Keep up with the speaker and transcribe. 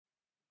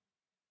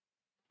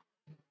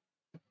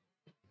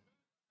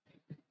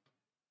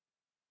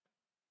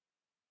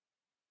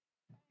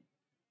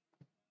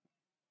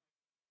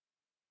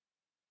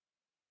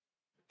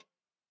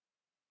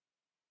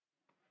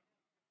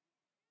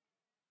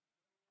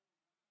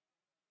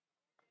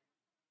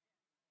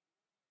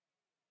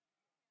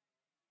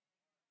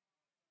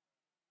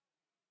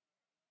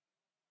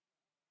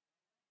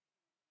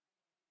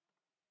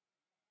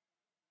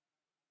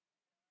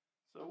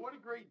So what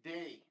a great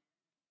day.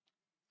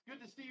 It's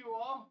good to see you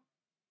all.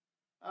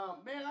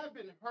 Man, I've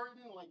been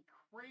hurting like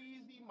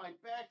crazy. My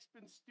back's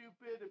been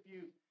stupid. If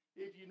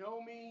you know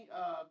me,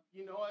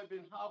 you know I've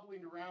been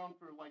hobbling around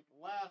for like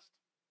the last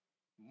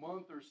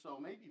month or so,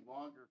 maybe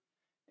longer.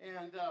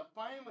 And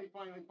finally,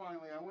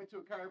 I went to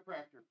a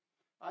chiropractor.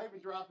 I even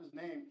dropped his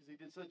name because he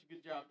did such a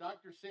good job.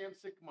 Dr. Sam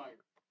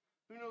Sickmeyer.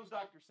 Who knows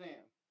Dr.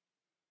 Sam?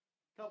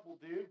 Couple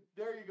dude.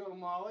 There you go,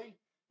 Molly.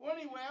 Well,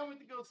 anyway, I went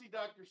to go see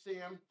Dr.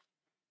 Sam.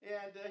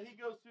 And he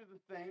goes through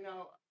the thing.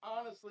 Now,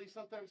 honestly,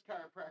 sometimes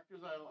chiropractors,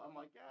 I'm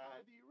like,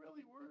 do you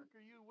really work?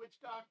 Are you a witch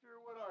doctor?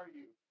 What are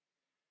you?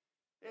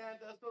 And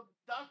so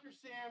Dr.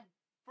 Sam,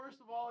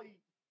 first of all,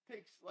 he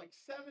takes like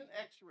 7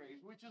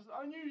 x-rays, which is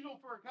unusual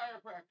for a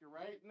chiropractor,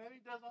 right? And then he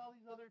does all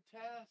these other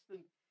tests.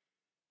 And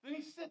then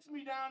he sits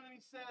me down and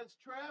he says,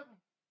 Trev,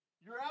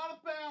 you're out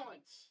of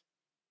balance.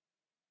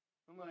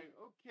 I'm like,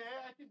 okay,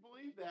 I can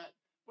believe that.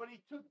 But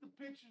he took the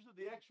pictures of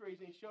the x-rays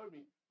and he showed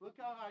me, look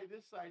how high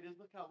this side is,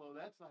 look how low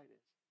that side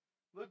is.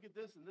 Look at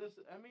this and this.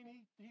 I mean,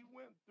 he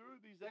went through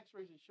these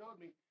x-rays and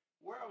showed me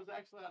where I was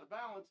actually out of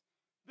balance.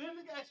 Then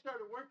the guy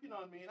started working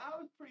on me, and I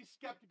was pretty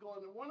skeptical.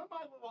 And in one of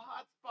my little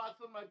hot spots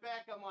on my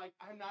back, I'm like,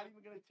 I'm not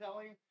even going to tell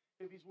him.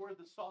 If he's worth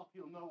the salt,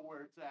 he'll know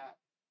where it's at.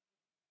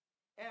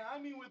 And I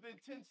mean, within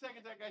 10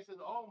 seconds, that guy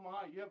says, oh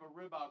my, you have a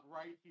rib out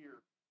right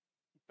here.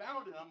 He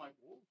found it. I'm like,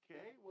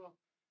 okay, well.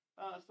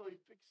 So he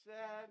fixed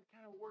that,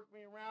 kind of worked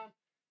me around.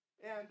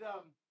 And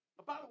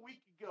about a week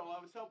ago, I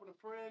was helping a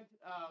friend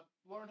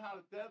learn how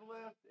to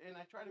deadlift, and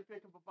I tried to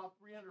pick up about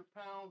 300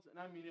 pounds,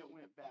 and I mean, it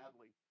went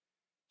badly.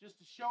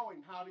 Just to show him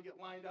how to get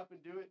lined up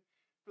and do it.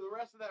 For the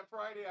rest of that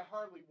Friday, I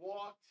hardly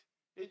walked.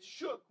 It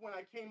shook when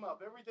I came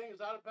up. Everything was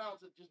out of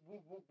balance. It just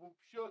whoop, whoop, whoop,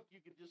 shook. You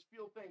could just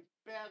feel things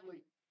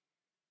badly.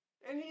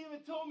 And he even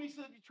told me, he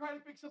said, if you try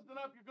to pick something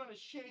up, you're going to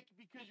shake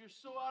because you're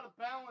so out of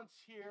balance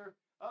here.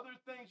 Other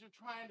things are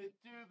trying to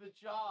do the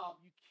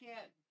job. You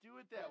can't do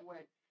it that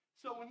way.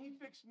 So when he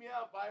fixed me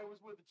up, I was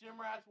with the Gym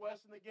Rats,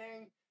 Wes and the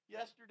gang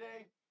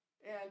yesterday,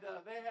 and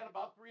they had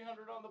about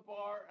 300 on the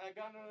bar. And I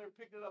got in there and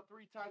picked it up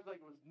 3 times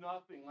like it was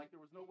nothing, like there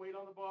was no weight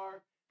on the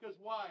bar. Because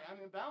why? I'm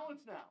in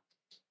balance now.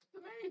 It's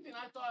amazing.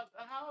 I thought,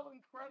 how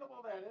incredible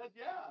that is.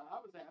 Yeah,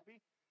 I was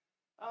happy.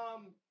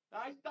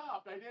 I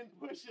stopped. I didn't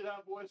push it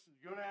up. Wes said,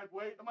 you're going to add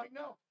weight? I'm like,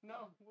 no,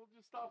 we'll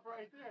just stop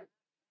right there.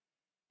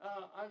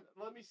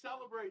 Let me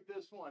celebrate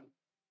this one.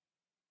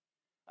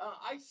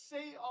 I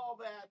say all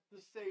that to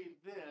say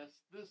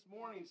this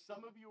morning,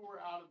 some of you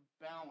were out of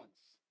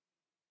balance.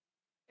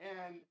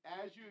 And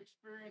as you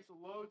experience the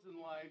loads in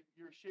life,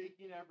 you're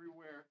shaking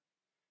everywhere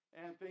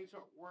and things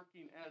aren't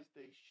working as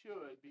they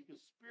should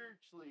because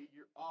spiritually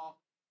you're off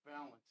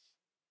balance.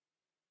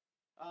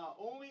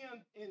 Only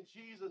in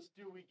Jesus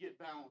do we get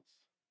balance.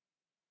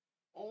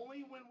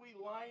 Only when we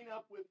line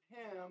up with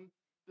him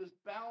does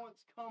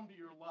balance come to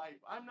your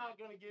life. I'm not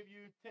going to give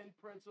you 10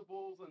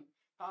 principles on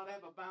how to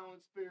have a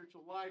balanced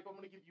spiritual life. I'm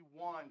going to give you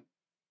one.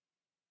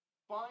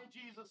 Find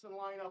Jesus and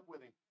line up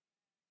with him.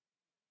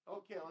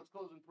 Okay, let's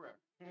close in prayer.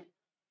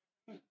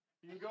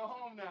 You can go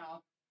home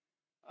now.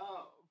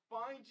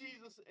 Find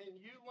Jesus and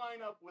you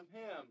line up with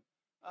him.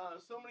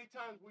 So many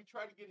times we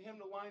try to get him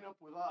to line up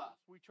with us.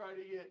 We try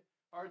to get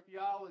our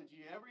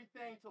theology,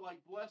 everything to like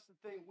bless the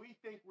thing we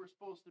think we're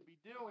supposed to be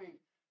doing.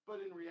 But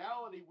in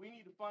reality, we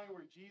need to find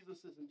where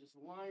Jesus is and just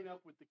line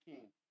up with the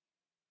King.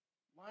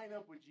 Line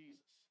up with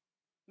Jesus.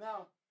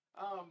 Now,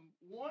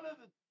 one of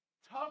the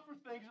tougher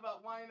things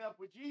about lining up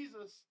with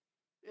Jesus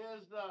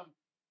is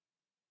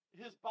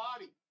his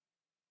body.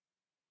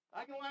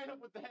 I can line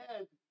up with the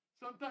head.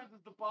 Sometimes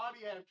it's the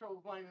body I have trouble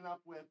lining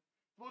up with.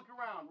 Look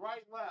around,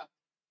 right, left.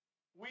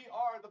 We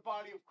are the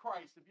body of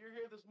Christ. If you're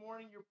here this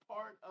morning, you're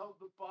part of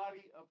the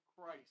body of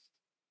Christ.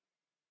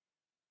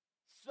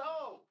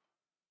 So,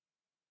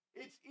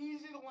 it's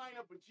easy to line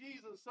up with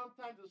Jesus.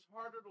 Sometimes it's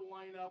harder to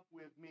line up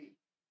with me.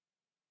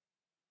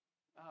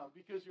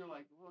 Because you're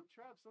like, well,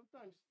 Trev,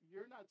 sometimes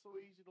you're not so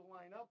easy to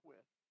line up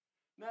with.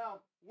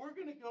 Now, we're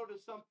going to go to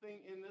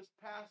something in this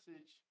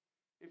passage.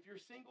 If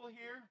you're single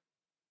here,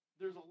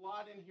 there's a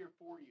lot in here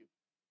for you.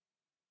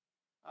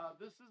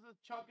 This is a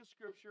chunk of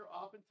scripture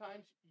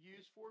oftentimes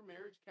used for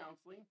marriage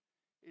counseling.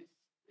 It's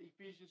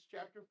Ephesians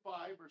chapter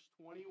 5, verse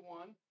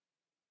 21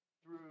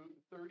 through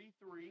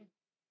 33.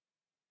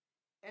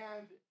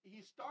 And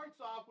he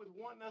starts off with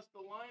wanting us to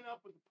line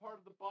up with the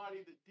part of the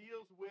body that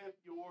deals with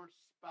your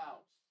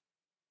spouse.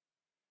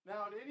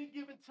 Now, at any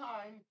given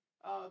time,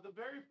 the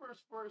very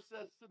first verse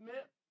says,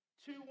 submit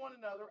to one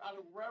another out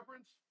of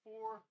reverence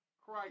for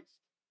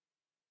Christ.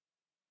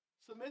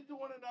 Submit to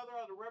one another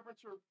out of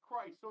reverence for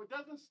Christ. So it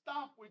doesn't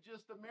stop with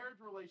just a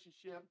marriage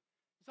relationship.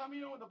 Some of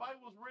you know when the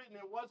Bible was written,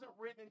 it wasn't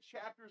written in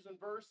chapters and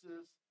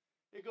verses.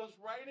 It goes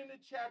right into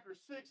chapter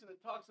 6, and it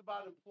talks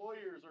about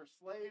employers or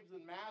slaves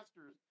and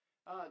masters,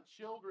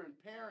 children,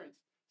 parents.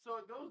 So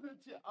it goes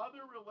into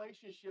other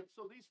relationships.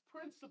 So these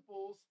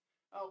principles,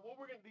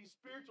 these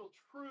spiritual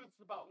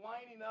truths about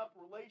lining up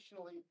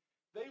relationally,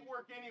 they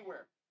work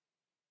anywhere.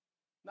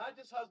 Not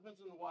just husbands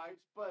and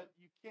wives, but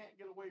you can't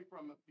get away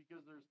from it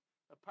because there's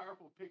a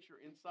powerful picture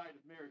inside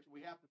of marriage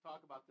we have to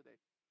talk about today.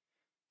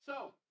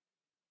 So,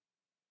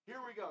 here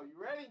we go. You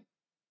ready?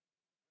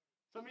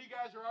 Some of you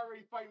guys are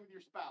already fighting with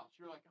your spouse.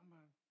 You're like, I'm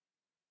gonna.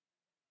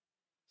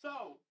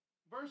 So,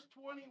 verse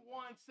 21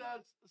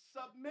 says,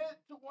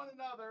 submit to one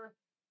another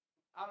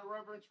out of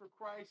reverence for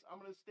Christ. I'm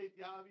going to state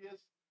the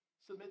obvious.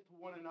 Submit to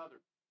one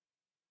another.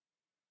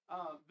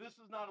 This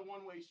is not a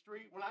one-way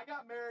street. When I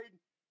got married,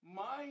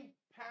 my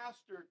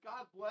pastor,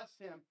 God bless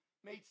him,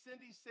 made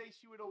Cindy say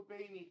she would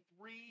obey me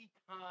 3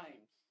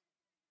 times.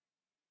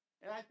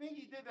 And I think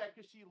he did that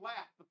because she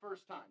laughed the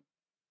first time.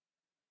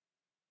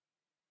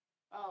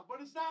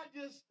 But it's not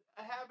just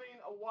having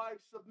a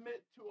wife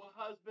submit to a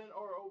husband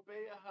or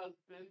obey a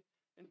husband.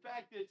 In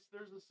fact,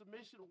 there's a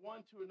submission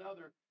one to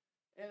another.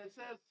 And it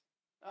says,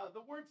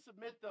 the word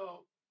submit,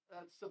 though,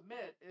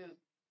 submit is,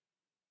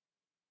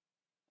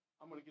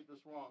 I'm going to get this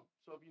wrong.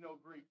 So if you know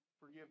Greek,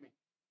 forgive me.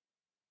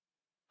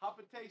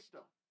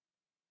 Hapatesto.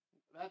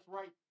 That's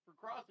right for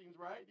crossings,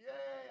 right?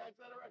 Yay, I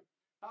said it right.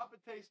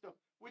 Hapatesto,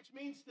 which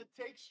means to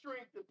take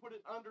strength and put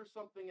it under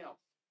something else.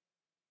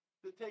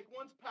 To take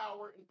one's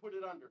power and put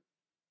it under.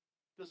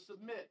 To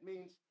submit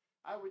means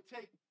I would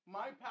take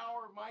my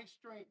power, my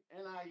strength,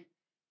 and I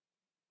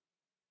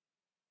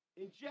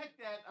inject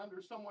that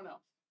under someone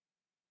else.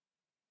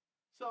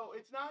 So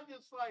it's not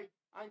just like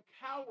I'm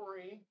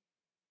cowering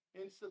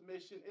in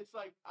submission. It's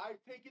like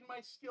I've taken my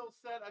skill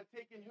set, I've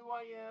taken who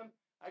I am,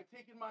 I've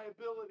taken my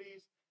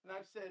abilities, and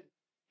I've said,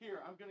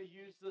 here, I'm going to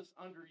use this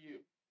under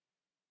you.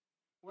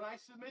 When I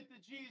submit to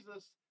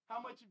Jesus,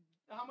 how much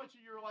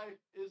of your life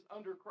is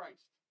under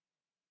Christ?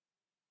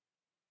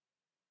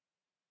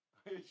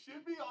 It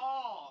should be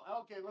all.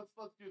 Okay, let's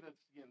do this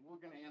again. We're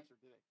going to answer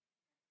today.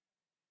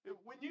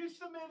 When you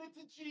submit it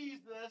to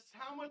Jesus,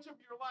 how much of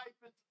your life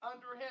is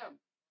under him?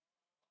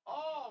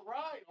 All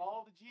right.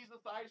 All to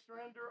Jesus I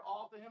surrender.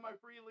 All to him I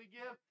freely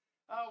give.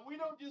 We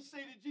don't just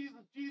say to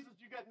Jesus, Jesus,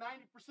 you got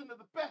 90% of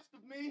the best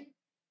of me.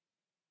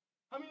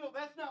 I mean, no,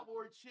 that's not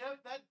lordship.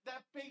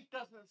 That faith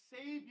doesn't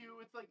save you.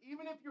 It's like,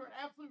 even if you're an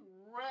absolute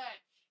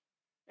wretch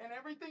and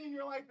everything in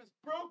your life is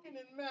broken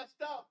and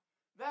messed up,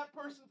 that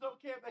person's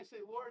okay if they say,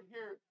 Lord,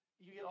 here,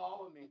 you get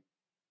all of me.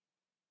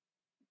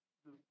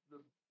 The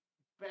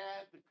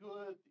bad, the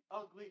good, the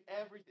ugly,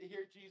 everything.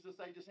 Here, Jesus,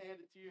 I just hand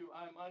it to you.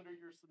 I'm under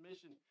your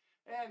submission.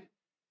 And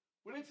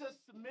when it says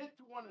submit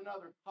to one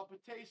another,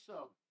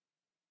 hapateso,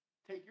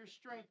 take your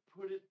strength,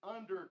 put it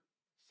under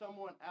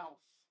someone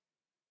else,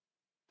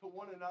 to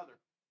one another.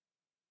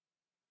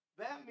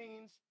 That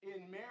means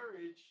in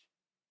marriage,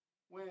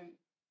 when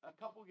a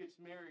couple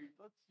gets married,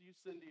 let's use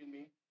Cindy and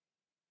me.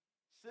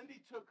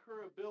 Cindy took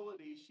her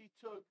ability, she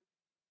took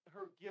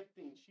her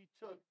gifting, she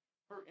took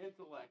her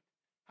intellect.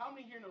 How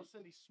many here know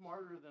Cindy's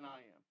smarter than I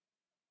am?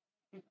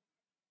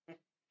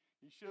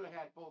 You should have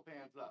had both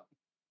hands up.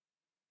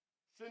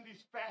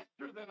 Cindy's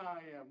faster than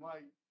I am.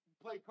 Like,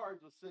 play cards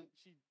with Cindy.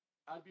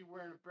 I'd be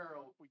wearing a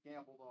barrel if we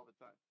gambled all the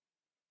time.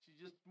 She's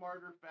just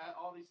smarter, fat,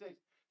 all these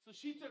things. So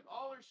she took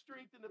all her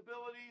strength and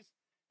abilities,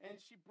 and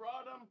she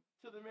brought them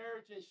to the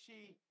marriage, and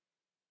she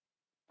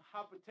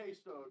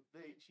hapatesto,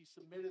 she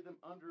submitted them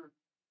under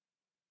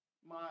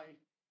my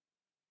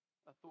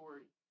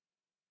authority.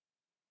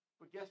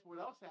 But guess what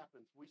else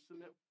happens? We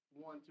submit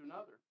one to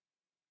another.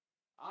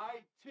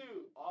 I,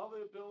 too, all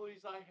the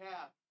abilities I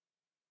have,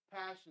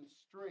 passions,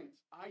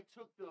 strengths, I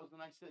took those and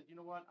I said, you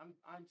know what?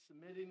 I'm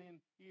submitting in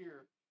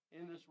here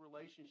in this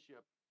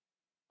relationship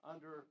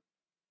under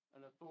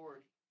an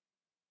authority.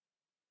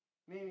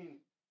 Meaning,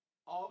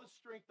 all the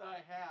strength I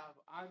have,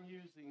 I'm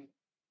using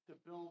to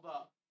build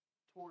up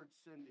towards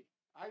Cindy.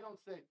 I don't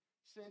say,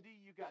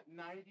 Cindy, you got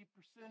 90%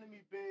 of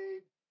me,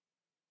 babe.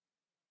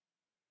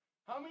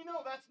 How many know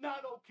that's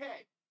not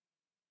okay?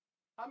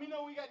 How many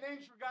know we got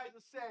names for guys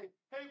that say,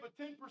 hey, but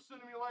 10%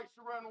 of me likes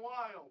to run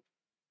wild?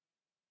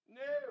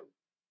 No,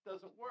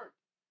 doesn't work.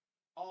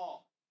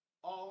 All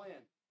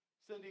in.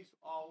 Cindy's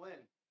all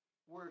in.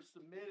 We're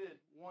submitted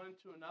one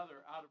to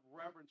another out of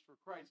reverence for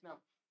Christ. Now,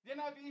 the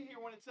NIV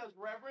here, when it says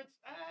reverence,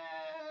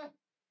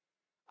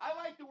 I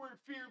like the word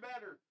fear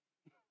better.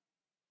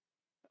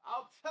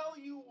 I'll tell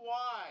you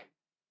why.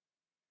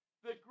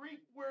 The Greek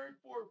word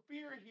for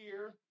fear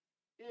here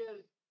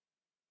is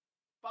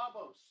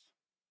phobos.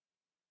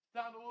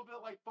 Sound a little bit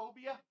like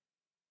phobia?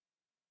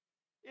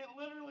 It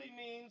literally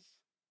means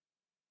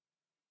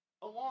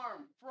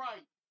alarm,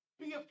 fright,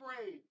 be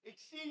afraid,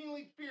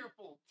 exceedingly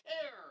fearful,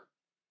 terror.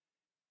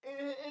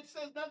 It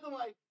says nothing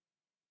like,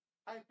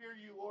 I fear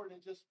you, Lord,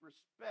 in just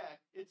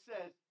respect. It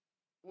says,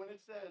 when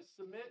it says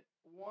submit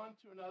one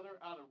to another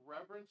out of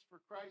reverence for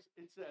Christ,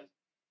 it says,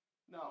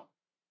 no,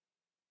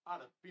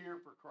 out of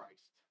fear for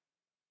Christ.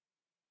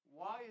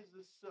 Why is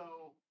this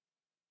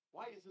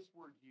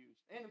word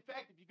used? And in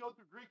fact, if you go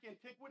through Greek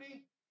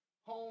antiquity,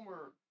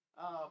 Homer,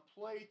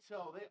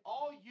 Plato, they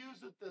all use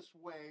it this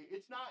way.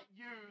 It's not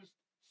used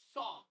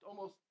soft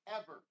almost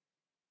ever.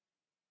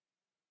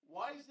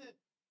 Why is it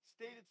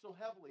stated so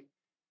heavily?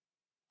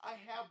 I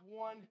have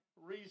one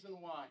reason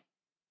why.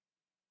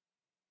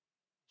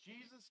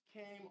 Jesus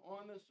came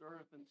on this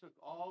earth and took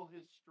all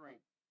his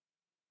strength,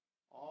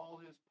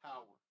 all his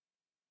power,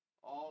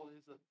 all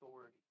his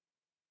authority.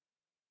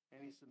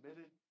 And he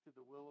submitted to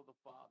the will of the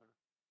Father.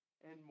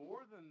 And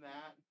more than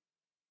that,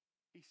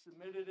 he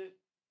submitted it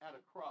at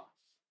a cross.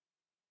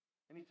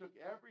 And he took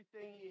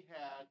everything he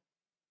had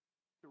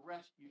to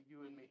rescue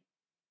you and me.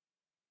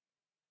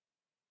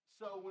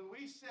 So when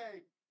we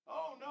say,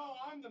 oh no,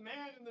 I'm the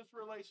man in this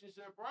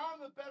relationship, or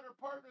I'm the better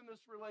partner in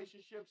this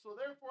relationship, so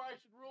therefore I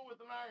should rule with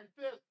an iron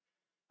fist.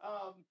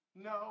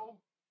 No,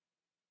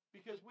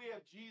 because we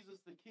have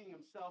Jesus, the King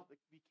himself, that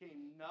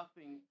became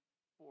nothing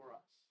for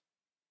us.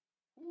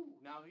 Ooh,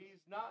 now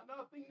he's not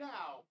nothing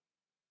now.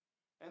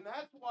 And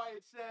that's why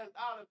it says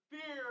out of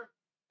fear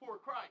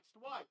for Christ.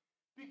 Why?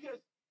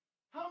 Because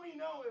how many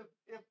know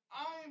if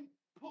I'm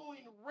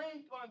pulling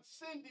rank on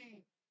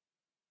Cindy,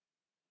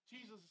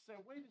 Jesus is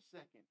saying, wait a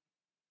second.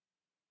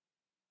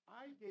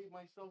 I gave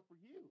myself for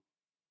you.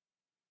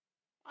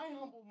 I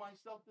humbled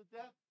myself to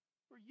death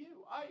for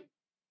you. I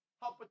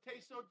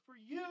hapatesoed for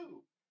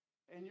you.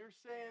 And you're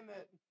saying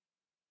that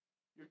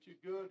you're too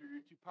good or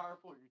you're too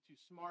powerful or you're too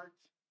smart.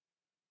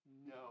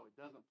 No, it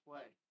doesn't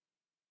play.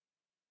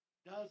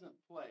 Doesn't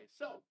play.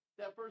 So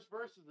that first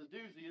verse is a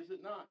doozy, is it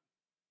not?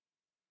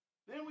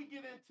 Then we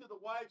get into the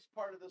wives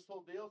part of this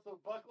whole deal. So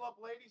buckle up,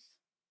 ladies.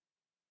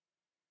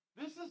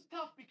 This is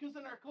tough because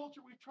in our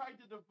culture we've tried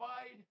to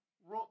divide,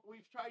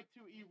 we've tried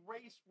to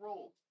erase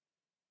roles.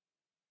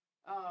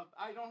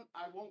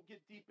 I won't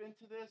get deep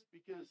into this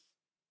because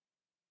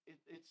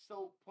it's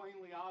so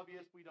plainly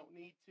obvious we don't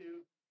need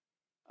to.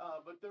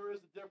 But there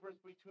is a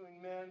difference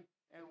between men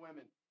and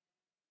women.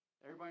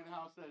 Everybody in the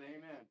house said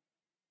amen.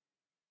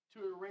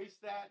 To erase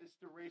that is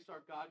to erase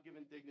our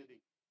God-given dignity.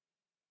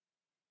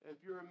 If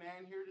you're a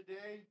man here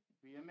today,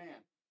 be a man.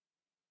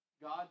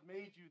 God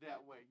made you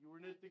that way. You were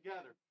knit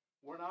together.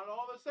 We're not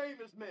all the same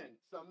as men.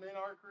 Some men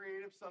are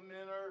creative. Some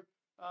men are,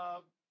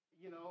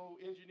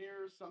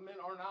 engineers. Some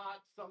men are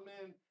not. Some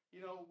men,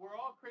 we're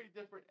all created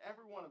different.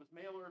 Every one of us,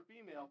 male or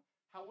female.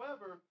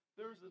 However,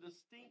 there's a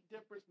distinct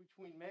difference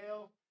between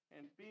male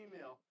and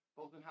female,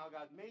 both in how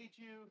God made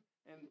you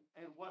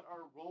and what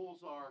our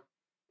roles are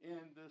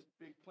in this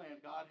big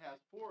plan God has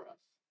for us.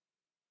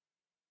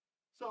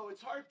 So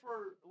it's hard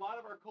for a lot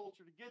of our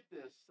culture to get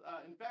this.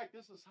 In fact,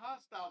 this is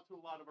hostile to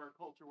a lot of our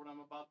culture, what I'm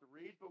about to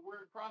read, but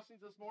we're at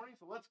Crossings this morning,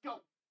 so let's go.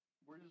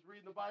 We're just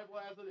reading the Bible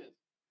as it is.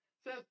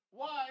 It says,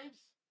 wives,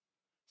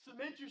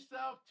 submit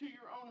yourself to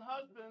your own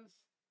husbands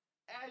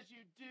as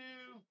you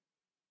do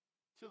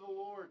to the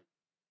Lord.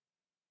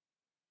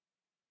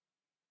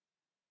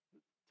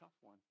 Tough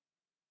one.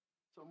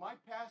 So my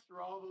pastor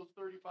all those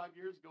 35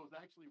 years ago was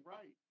actually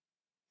right.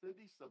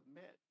 Cindy,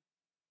 submit.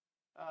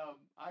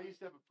 I used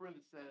to have a friend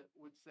that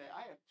would say,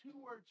 I have 2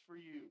 words for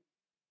you.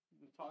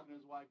 He's been talking to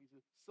his wife. He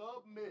said,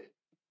 submit.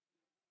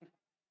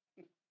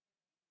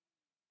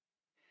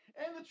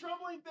 And the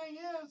troubling thing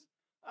is,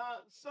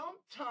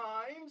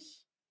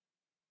 sometimes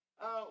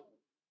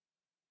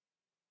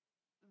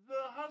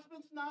the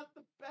husband's not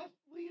the best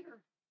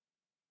leader.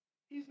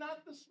 He's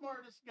not the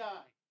smartest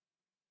guy.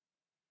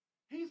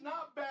 He's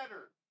not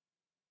better.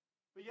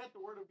 But yet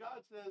the Word of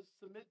God says,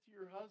 submit to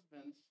your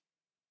husbands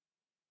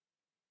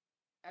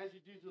as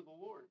you do to the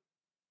Lord.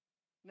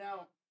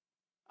 Now,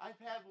 I've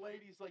had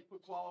ladies like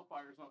put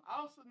qualifiers on.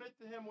 I'll submit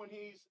to him when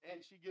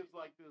and she gives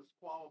like this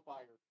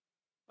qualifier.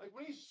 Like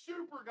when he's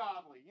super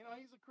godly,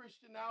 he's a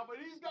Christian now, but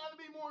he's got to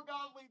be more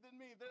godly than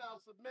me, then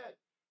I'll submit.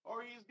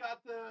 Or he's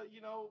got to,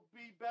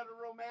 be better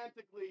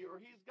romantically, or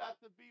he's got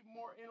to be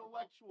more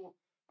intellectual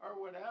or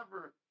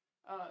whatever.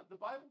 The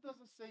Bible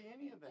doesn't say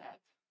any of that.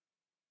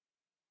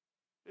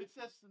 It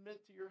says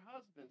submit to your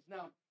husbands.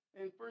 Now,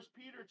 in 1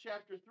 Peter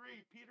chapter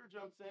 3, Peter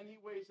jumps in. He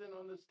weighs in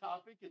on this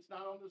topic. It's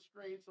not on the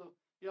screen, so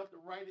you have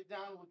to write it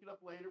down and look it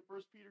up later.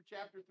 1 Peter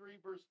chapter 3,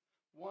 verse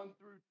 1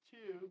 through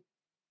 2.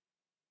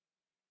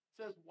 It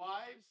says,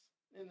 wives,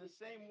 in the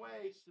same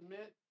way,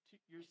 submit to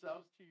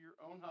yourselves to your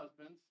own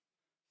husbands,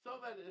 so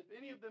that if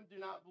any of them do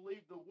not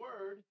believe the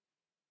word,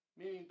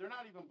 meaning they're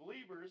not even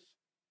believers,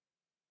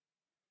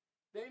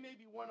 they may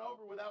be won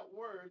over without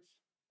words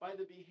by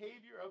the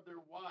behavior of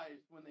their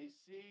wives when they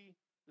see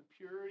the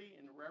purity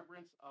and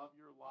reverence of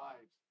your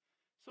lives.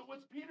 So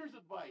what's Peter's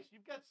advice?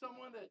 You've got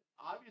someone that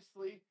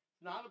obviously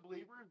is not a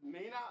believer,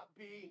 may not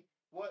be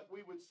what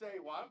we would say,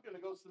 well, I'm going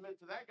to go submit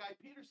to that guy.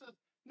 Peter says,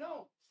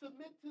 no,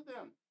 submit to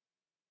them.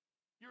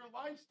 Your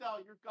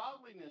lifestyle, your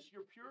godliness,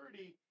 your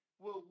purity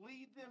will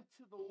lead them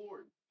to the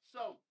Lord.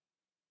 So,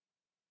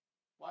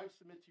 wives,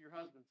 submit to your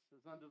husbands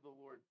as unto the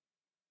Lord.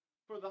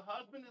 For the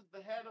husband is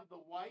the head of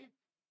the wife,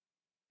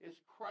 as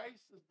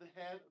Christ is the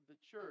head of the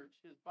church,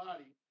 his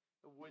body,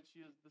 of which he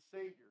is the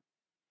Savior.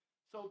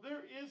 So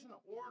there is an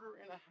order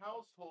in a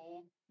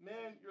household.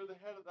 Men, you're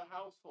the head of the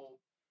household.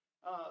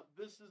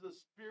 This is a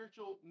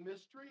spiritual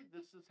mystery.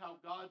 This is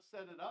how God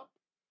set it up.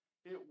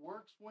 It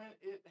works when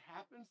it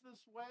happens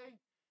this way.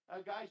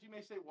 Guys, you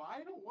may say, well,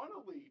 I don't want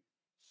to lead.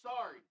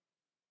 Sorry.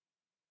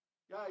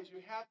 Guys,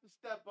 you have to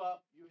step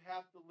up. You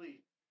have to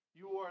lead.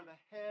 You are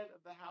the head of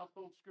the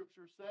household,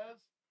 Scripture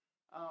says.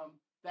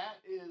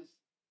 That is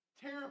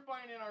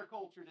terrifying in our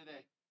culture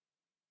today.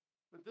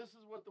 But this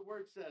is what the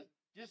word says.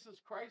 Just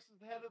as Christ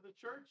is the head of the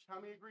church, how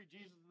many agree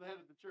Jesus is the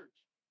head of the church?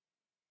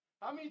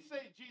 How many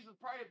say Jesus is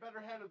probably a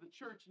better head of the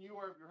church than you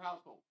are of your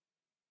household?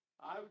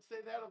 I would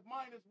say that of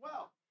mine as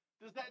well.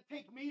 Does that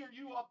take me or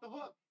you off the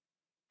hook?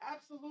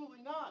 Absolutely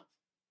not.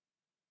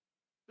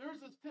 There's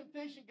this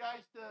temptation,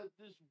 guys, to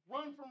just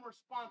run from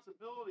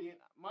responsibility. And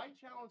my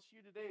challenge to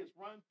you today is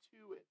run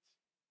to it.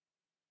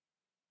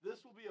 This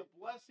will be a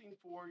blessing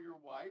for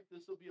your wife.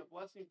 This will be a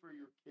blessing for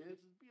your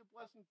kids. This will be a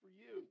blessing for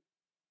you.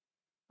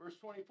 Verse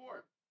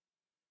 24.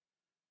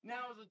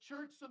 Now, as the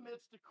church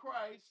submits to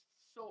Christ,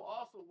 so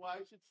also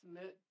wives should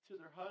submit to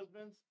their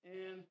husbands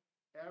in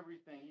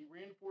everything. He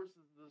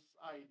reinforces this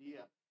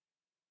idea.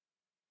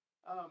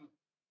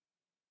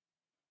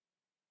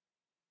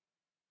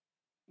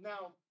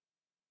 Now,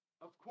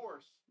 of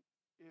course,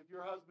 if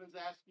your husband's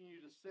asking you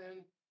to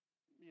sin,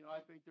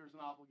 I think there's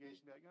an obligation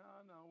to be like,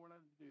 oh, no, we're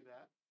not going to do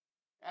that.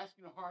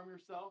 Asking to harm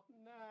yourself,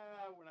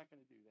 nah, we're not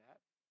going to do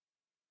that.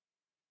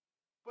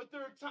 But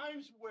there are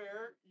times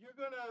where you're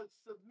going to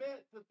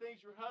submit to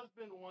things your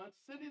husband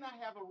wants. Cindy and I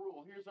have a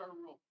rule. Here's our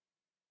rule.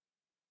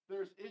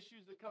 There's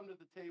issues that come to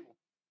the table.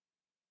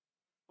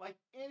 Like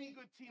any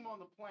good team on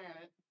the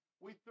planet,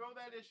 we throw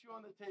that issue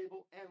on the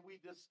table and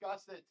we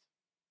discuss it.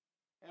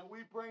 And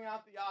we bring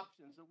out the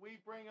options and we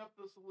bring up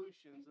the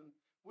solutions and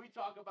we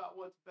talk about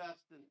what's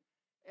best.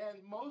 And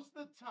most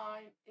of the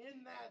time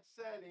in that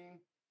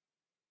setting,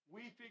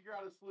 we figure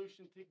out a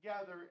solution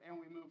together and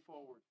we move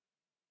forward.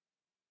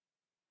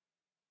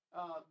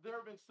 There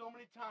have been so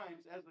many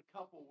times as a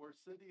couple where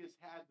Cindy has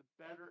had the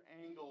better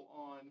angle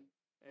on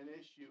an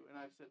issue, and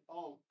I've said,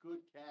 oh,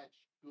 good catch.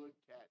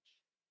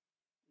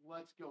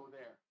 Let's go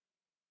there.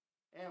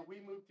 And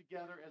we move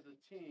together as a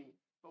team.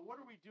 But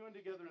what are we doing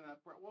together in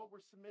that part? Well,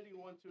 we're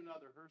submitting one to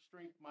another. Her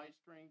strength, my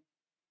strength,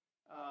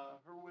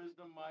 her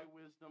wisdom, my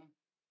wisdom.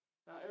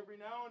 Now, every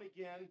now and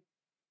again,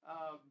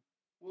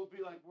 we'll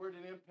be like, we're at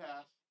an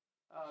impasse.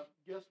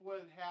 Guess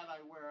what hat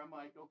I wear? I'm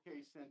like,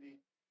 okay, Cindy,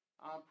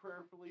 I'm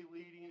prayerfully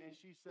leading. And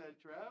she said,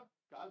 Trev,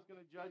 God's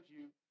going to judge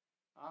you.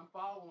 I'm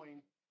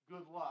following.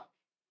 Good luck.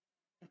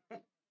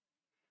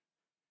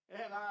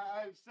 And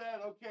I've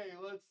said, okay,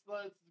 let's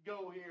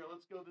go here.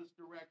 Let's go this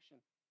direction.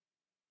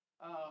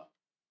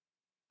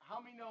 How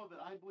many know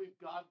that I believe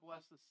God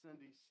blesses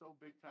Cindy so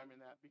big time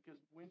in that? Because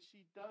when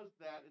she does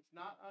that, it's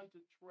not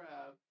unto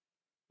Trev,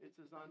 it's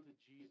as unto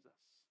Jesus.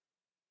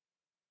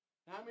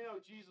 How many know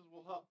Jesus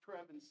will help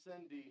Trev and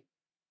Cindy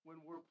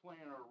when we're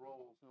playing our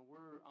roles and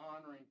we're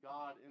honoring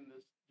God in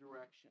this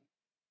direction?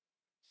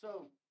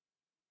 So,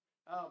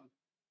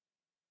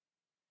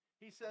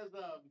 he says,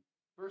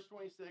 verse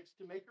 26,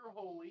 to make her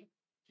holy,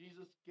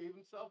 Jesus gave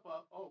himself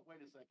up. Oh,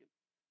 wait a second.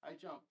 I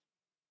jumped.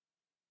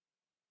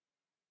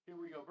 Here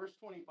we go. Verse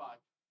 25.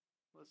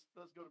 Let's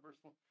go to verse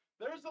 1.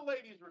 There's the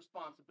lady's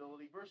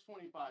responsibility. Verse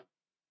 25.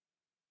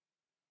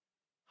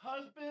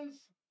 Husbands,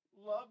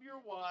 love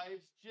your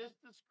wives just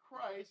as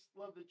Christ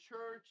loved the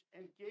church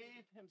and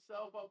gave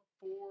himself up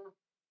for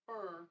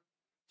her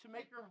to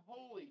make her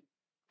holy,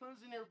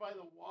 cleansing her by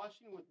the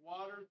washing with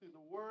water through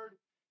the word,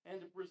 and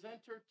to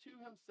present her to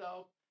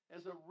himself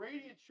as a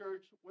radiant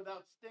church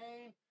without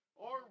stain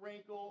or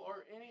wrinkle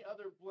or any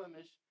other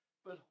blemish,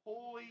 but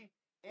holy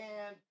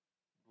and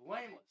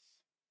blameless.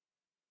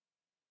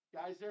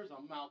 Guys, there's a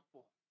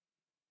mouthful.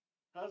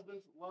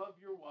 Husbands, love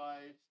your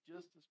wives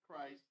just as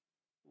Christ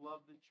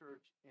loved the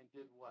church and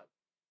did what?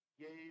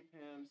 Gave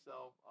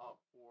himself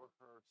up for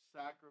her.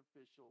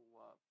 Sacrificial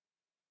love.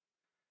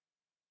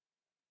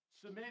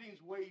 Submitting is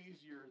way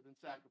easier than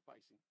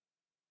sacrificing.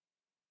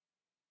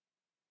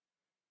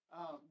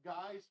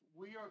 Guys,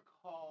 we are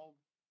called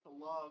to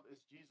love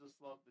as Jesus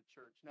loved the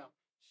church. Now,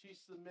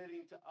 she's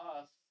submitting to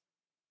us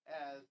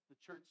as the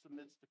church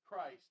submits to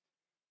Christ,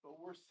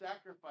 but we're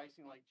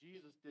sacrificing like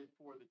Jesus did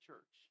for the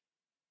church.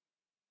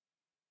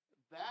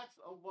 That's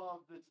a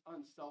love that's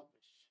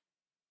unselfish.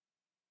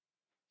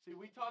 See,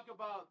 we talk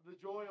about the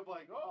joy of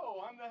like,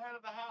 oh, I'm the head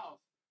of the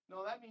house.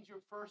 No, that means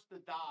you're first to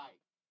die.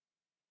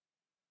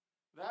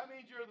 That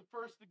means you're the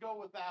first to go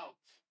without.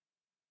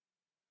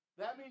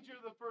 That means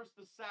you're the first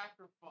to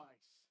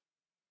sacrifice.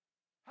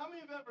 How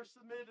many have ever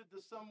submitted to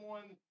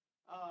someone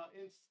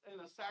in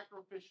a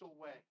sacrificial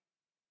way?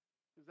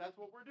 Because that's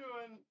what we're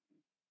doing.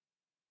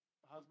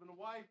 Husband to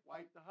wife,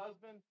 wife to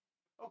husband.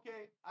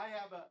 Okay, I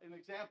have an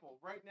example.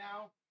 Right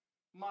now,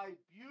 my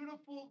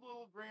beautiful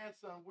little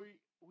grandson,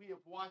 we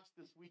have watched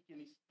this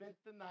weekend. He spent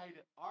the night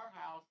at our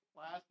house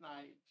last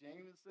night.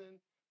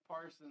 Jameson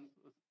Parsons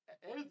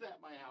is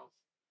at my house.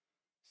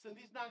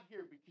 Cindy's not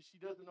here because she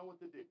doesn't know what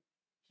to do.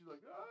 She's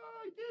like, oh,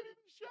 I can't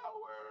even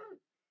shower.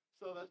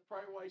 So that's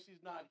probably why she's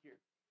not here.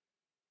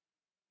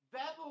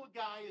 That little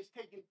guy is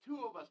taking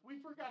two of us. We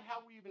forgot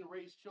how we even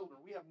raise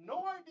children. We have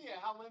no idea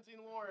how Lindsay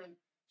and Lauren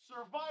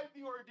survived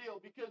the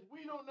ordeal because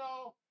we don't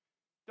know.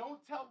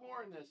 Don't tell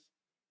Lauren this.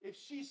 If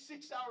she's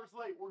 6 hours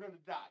late, we're going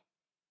to die.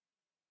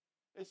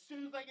 As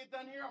soon as I get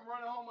done here, I'm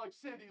running home like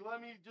Cindy. Let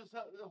me just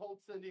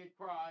hold Cindy and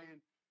cry. And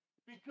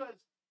because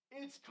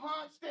it's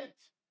constant.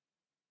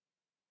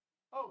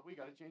 Oh, we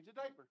got to change the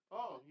diaper.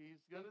 Oh,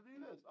 he's going to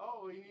do this.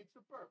 Oh, he needs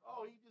to burp.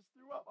 Oh, he just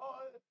threw up.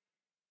 Oh,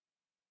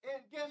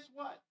 and guess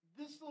what?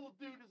 This little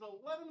dude is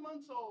 11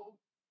 months old,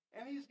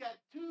 and he's got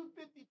two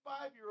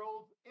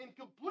 55-year-olds in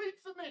complete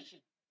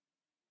submission.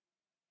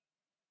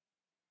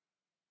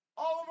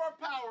 All of our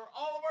power,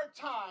 all of our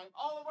time,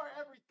 all of our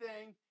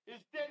everything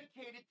is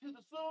dedicated to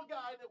this little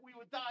guy that we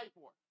would die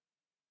for.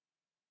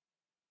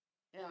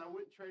 And I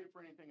wouldn't trade it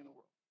for anything in the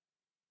world.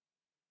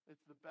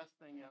 It's the best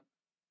thing ever.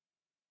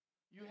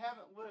 You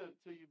haven't lived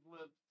till you've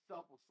lived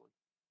selflessly.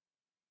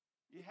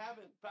 You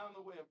haven't found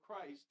the way of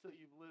Christ till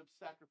you've lived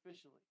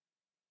sacrificially.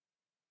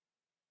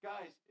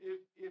 Guys,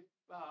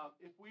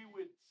 if we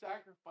would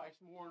sacrifice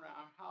more in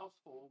our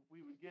household, we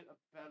would get a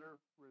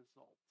better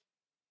result.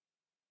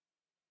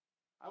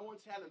 I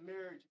once had a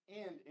marriage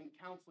end in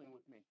counseling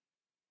with me.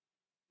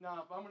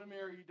 Now, if I'm going to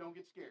marry you, don't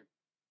get scared.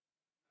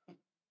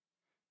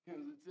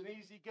 Because it's an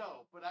easy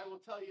go. But I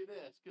will tell you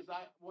this, because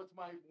what's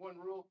my one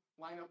rule?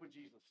 Line up with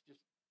Jesus.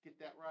 Just get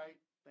that right,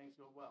 things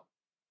go well.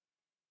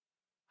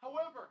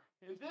 However,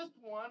 in this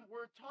one,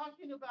 we're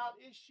talking about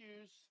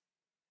issues,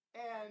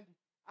 and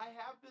I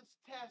have this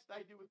test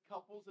I do with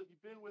couples. If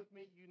you've been with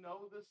me, you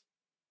know this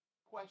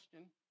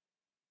question.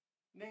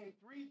 Name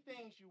 3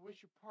 things you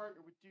wish your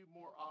partner would do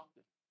more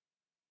often.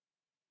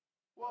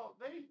 Well,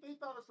 they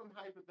thought of some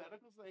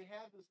hypotheticals. They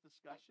had this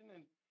discussion,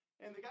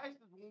 and the guy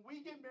says, when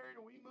we get married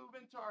and we move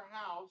into our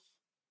house,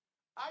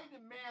 I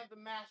demand the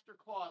master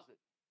closet.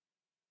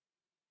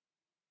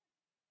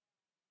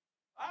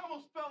 I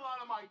almost fell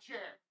out of my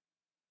chair.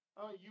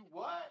 You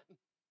what?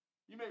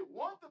 You may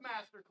want the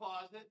master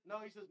closet.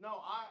 No, he says, no,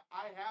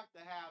 I have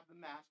to have the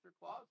master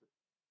closet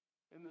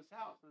in this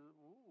house. I said,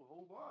 ooh,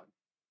 hold on.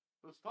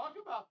 Let's talk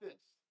about this.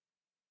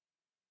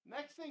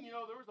 Next thing you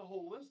know, there was a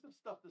whole list of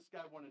stuff this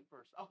guy wanted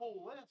first. A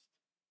whole list.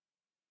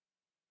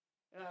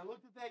 And I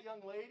looked at that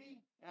young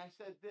lady, and I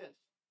said this,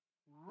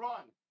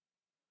 run.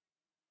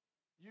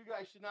 You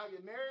guys should not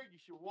get married. You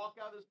should walk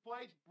out of this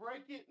place,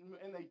 break it,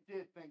 and they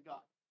did, thank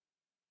God.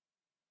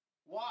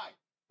 Why?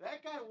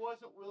 That guy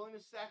wasn't willing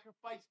to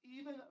sacrifice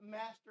even a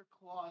master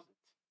closet.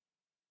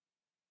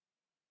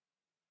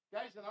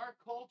 Guys, in our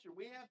culture,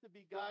 we have to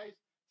be guys.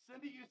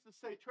 Cindy used to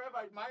say, Trev,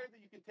 I admire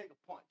that you can take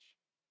a punch.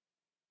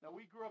 Now,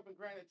 we grew up in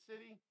Granite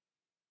City,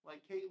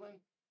 like Caitlin,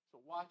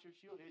 so watch her.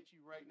 She'll hit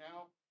you right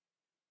now.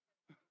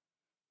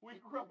 We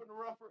grew up in a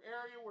rougher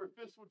area where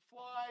fists would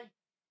fly,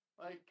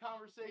 like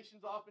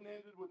conversations often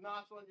ended with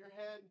knots on your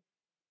head.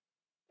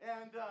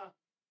 And,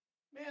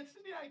 man,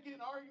 Cindy and I get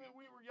in an argument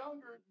when we were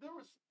younger. There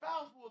was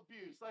spousal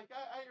abuse. Like,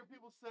 I hear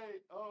people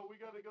say, oh, we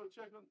got to go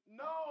check on.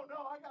 No,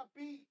 I got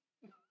beat.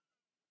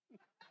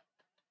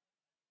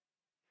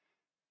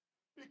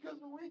 Because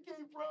where we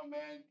came from,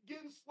 man,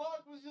 getting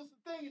slugged was just a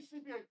thing. And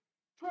she'd be like,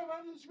 Trev,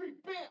 I didn't scream,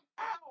 bam,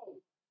 ow,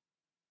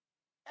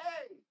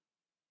 hey.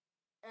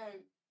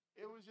 And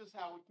it was just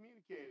how we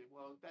communicated.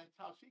 Well, that's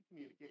how she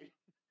communicated.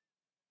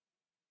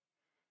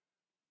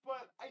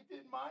 But I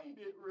didn't mind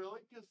it,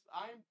 really, because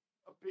I'm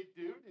a big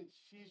dude, and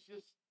she's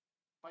just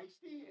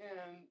feisty,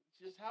 and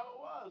just how it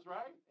was,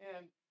 right?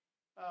 And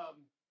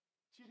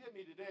she'd hit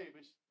me today,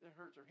 but it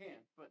hurts her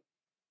hand. But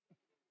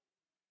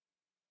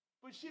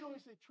she'd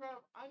always say, Trev,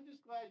 I'm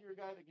just glad you're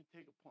a guy that can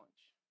take a punch.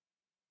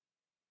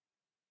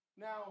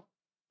 Now,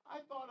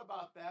 I thought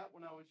about that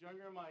when I was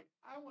younger. I'm like,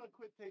 I want to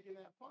quit taking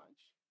that punch.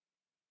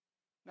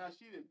 Now,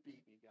 she didn't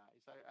beat me,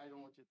 guys. I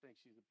don't want you to think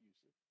she's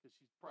abusive, because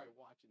she's probably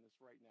watching this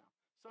right now.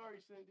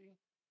 Sorry, Cindy.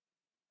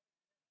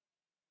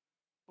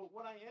 But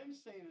what I am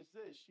saying is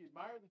this. She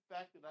admired the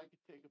fact that I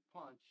could take a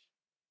punch,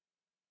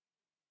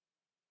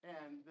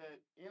 and that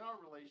in our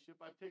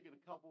relationship, I've taken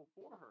a couple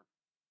for her.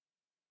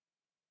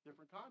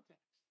 Different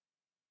context.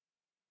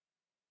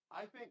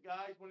 I think,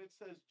 guys, when it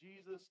says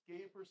Jesus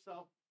gave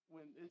herself,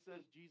 when it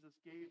says Jesus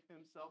gave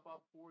himself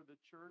up for the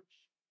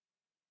church,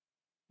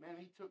 man,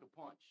 he took a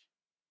punch.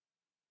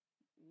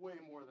 Way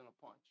more than a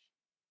punch.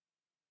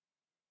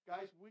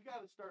 Guys, we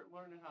got to start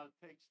learning how to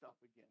take stuff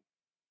again.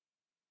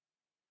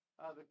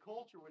 The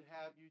culture would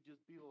have you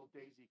just be little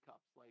daisy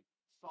cups, like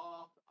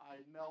soft,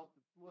 I melt,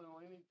 little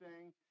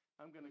anything.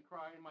 I'm going to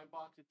cry in my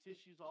box of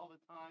tissues all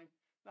the time.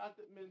 Not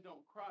that men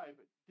don't cry,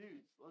 but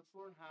dudes, let's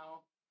learn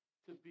how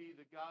to be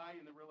the guy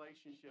in the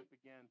relationship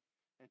again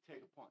and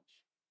take a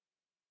punch.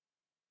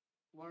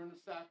 Learn to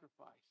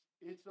sacrifice.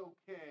 It's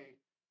okay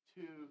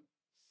to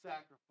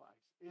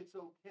sacrifice. It's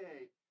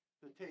okay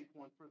to take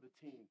one for the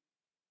team.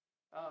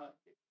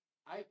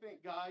 I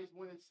think, guys,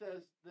 when it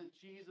says that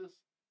Jesus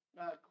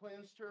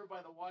cleansed her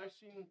by the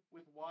washing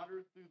with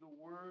water through the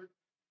word,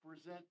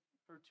 present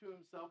her to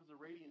himself as a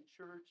radiant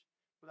church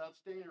without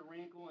stain or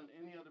wrinkle and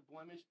any other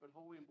blemish, but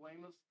holy and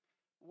blameless.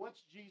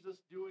 What's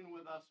Jesus doing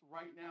with us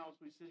right now as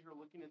we sit here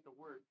looking at the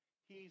word?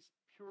 He's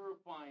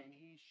purifying.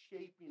 He's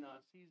shaping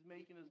us. He's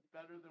making us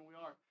better than we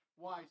are.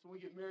 Why? So when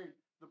we get married,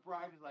 the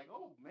bride is like,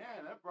 oh,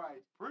 man, that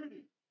bride's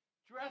pretty.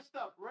 Dressed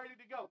up, ready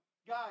to go.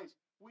 Guys,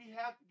 we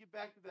have to get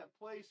back to that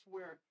place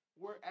where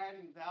we're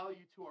adding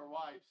value to our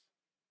wives.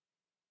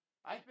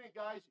 I think,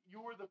 guys,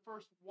 you're the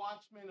first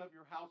watchman of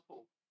your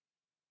household.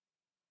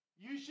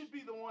 You should be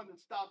the one that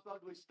stops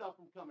ugly stuff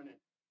from coming in.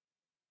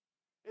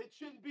 It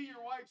shouldn't be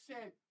your wife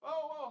saying,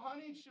 oh,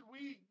 honey, should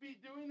we be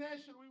doing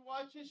that? Should we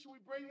watch this? Should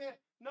we bring that?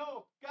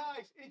 No,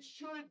 guys, it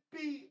should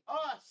be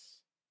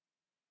us.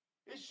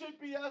 It should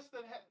be us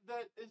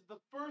that is the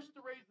first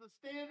to raise the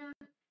standard,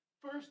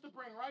 first to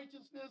bring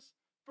righteousness,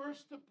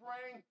 first to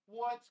bring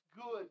what's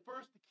good,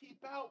 first to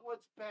keep out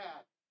what's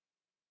bad.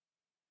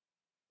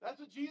 That's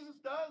what Jesus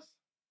does.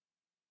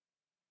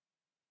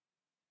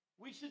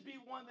 We should be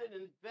one that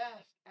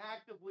invests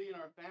actively in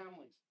our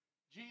families.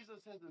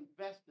 Jesus has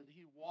invested.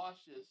 He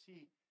washes.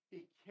 He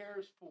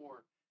cares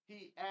for.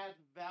 He adds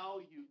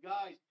value.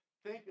 Guys,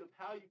 think of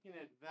how you can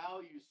add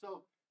value.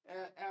 So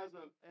as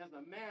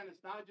a man,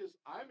 it's not just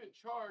I'm in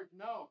charge.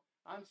 No,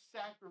 I'm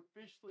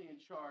sacrificially in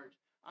charge.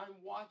 I'm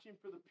watching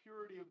for the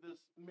purity of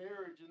this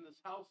marriage in this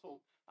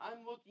household.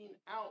 I'm looking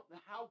out.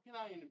 How can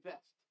I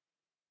invest?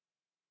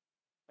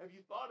 Have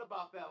you thought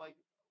about that? Like,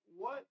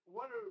 what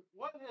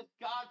has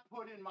God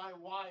put in my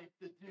wife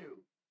to do?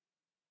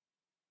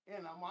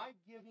 And am I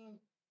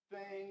giving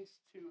things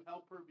to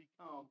help her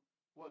become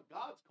what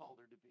God's called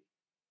her to be?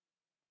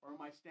 Or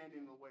am I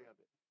standing in the way of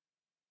it?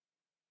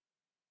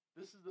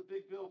 This is a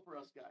big bill for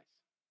us, guys.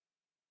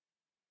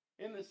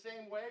 In the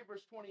same way,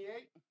 verse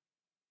 28,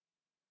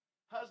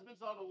 husbands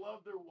ought to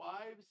love their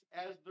wives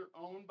as their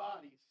own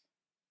bodies.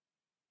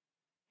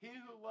 He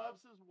who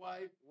loves his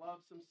wife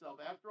loves himself.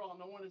 After all,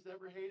 no one has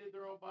ever hated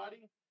their own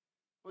body,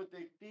 but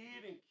they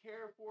feed and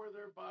care for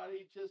their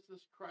body just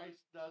as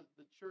Christ does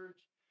the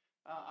church.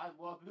 I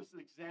love this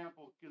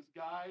example because,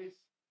 guys,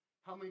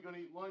 how many going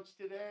to eat lunch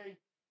today?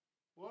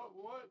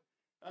 What?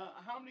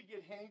 How many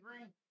get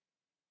hangry?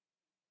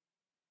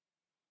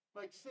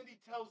 Like Cindy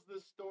tells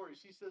this story.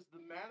 She says,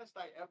 the maddest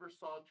I ever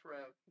saw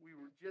Trev, we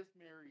were just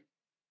married.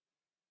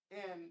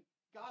 And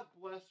God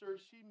bless her,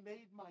 she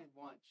made my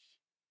lunch.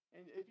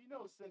 And if you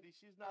know Cindy,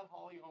 she's not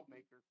Holly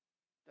Homemaker.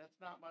 That's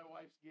not my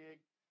wife's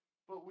gig.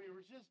 But we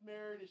were just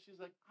married, and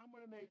she's like, I'm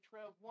going to make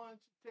Trev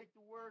lunch and take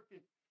to work.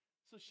 And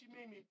so she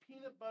made me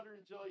peanut butter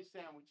and jelly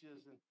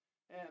sandwiches.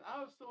 And I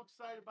was so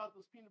excited about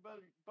those peanut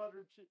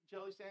butter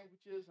jelly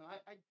sandwiches. And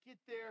I get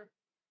there,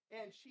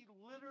 and she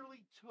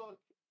literally took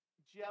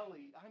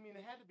jelly. I mean,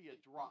 it had to be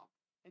a drop.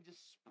 And just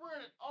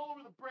spread it all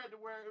over the bread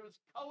to where it was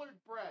colored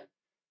bread.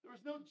 There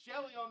was no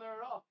jelly on there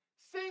at all.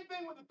 Same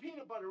thing with the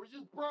peanut butter. It was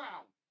just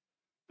brown.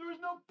 There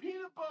was no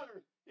peanut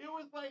butter. It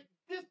was like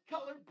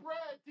discolored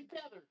bread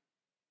together.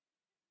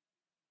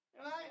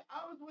 And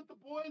I was with the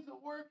boys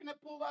at work, and I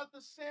pulled out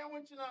the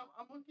sandwich, and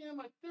I'm looking at it,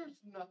 like, there's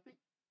nothing.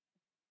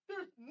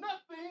 There's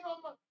nothing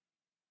on my...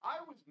 I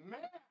was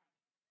mad.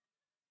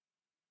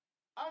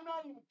 I'm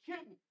not even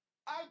kidding.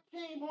 I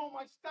came home.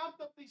 I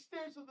stomped up these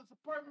stairs of this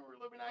apartment we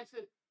were living in. I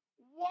said,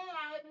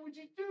 why would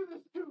you do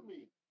this to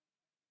me?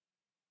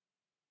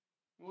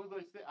 What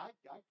was I say?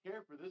 I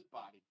care for this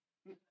body.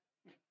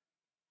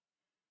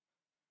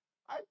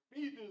 I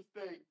feed this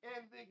thing.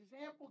 And the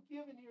example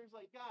given here is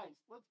like, guys,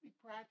 let's be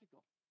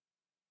practical.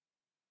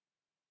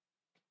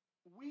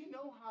 We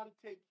know how to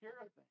take care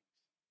of things.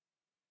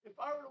 If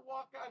I were to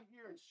walk out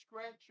here and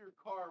scratch your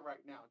car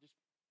right now, just,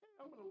 hey,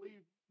 I'm going to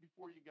leave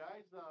before you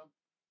guys.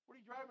 What are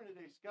you driving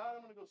today, Scott?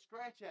 I'm going to go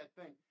scratch that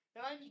thing.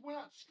 And I just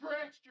went out and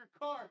scratched your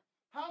car.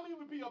 How many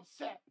would be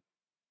upset?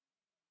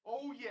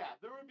 Oh, yeah,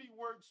 there would be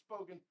words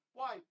spoken.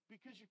 Why?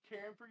 Because you're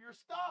caring for your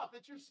stuff.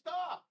 It's your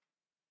stuff.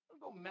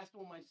 Don't go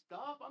messing with my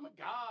stuff. I'm a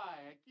guy.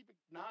 I keep it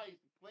nice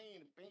and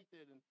clean and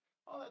painted and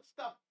all that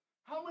stuff.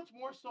 How much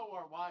more so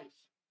our wives?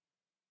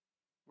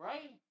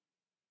 Right?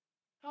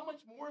 How much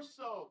more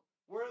so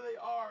where they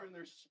are in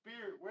their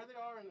spirit, where they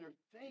are in their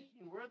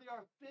thinking, where they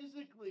are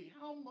physically?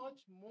 How much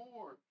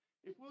more?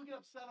 If we'll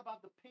get upset about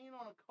the paint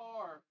on a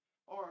car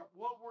or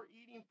what we're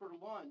eating for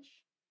lunch,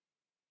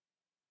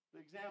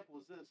 the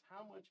example is this: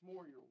 how much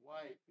more your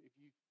wife? If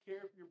you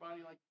care for your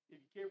body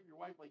if you care for your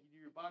wife like you do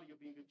your body,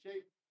 you'll be in good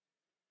shape.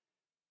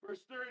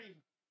 Verse 30,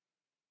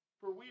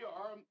 for we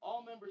are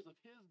all members of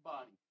his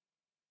body.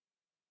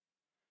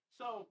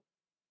 So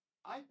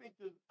I think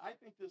this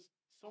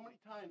so many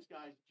times,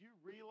 guys. Do you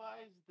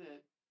realize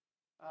that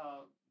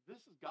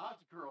this is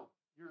God's girl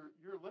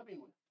you're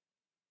living with?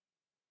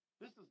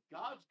 This is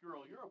God's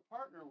girl you're a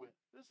partner with.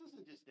 This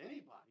isn't just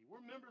anybody.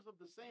 We're members of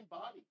the same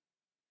body.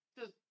 It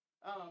says,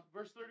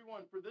 verse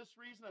 31, for this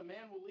reason a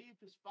man will leave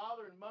his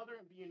father and mother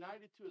and be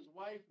united to his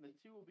wife, and the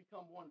two will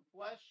become one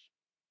flesh.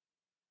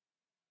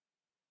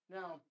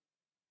 Now,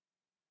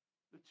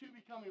 the two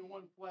becoming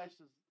one flesh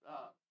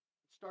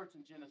starts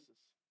in Genesis.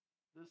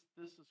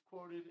 This is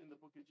quoted in the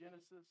book of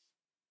Genesis.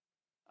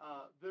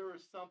 There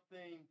is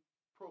something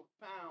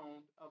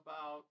profound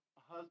about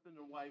a husband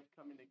and wife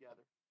coming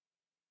together.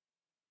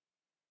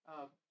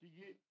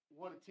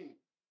 What a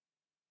team.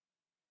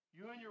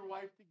 You and your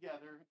wife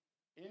together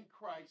in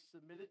Christ,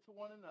 submitted to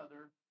one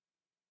another,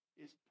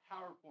 is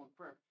powerful in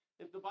prayer.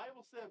 If the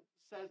Bible says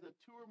that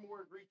two or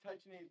more agree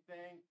touching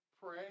anything,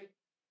 pray,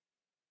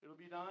 it'll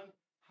be done.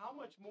 How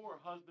much more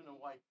husband and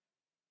wife?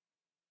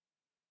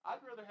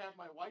 I'd rather have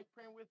my wife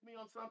praying with me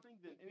on something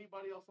than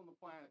anybody else on the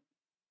planet.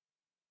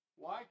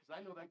 Why? Because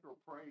I know that girl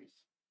prays.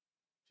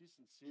 She's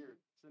sincere.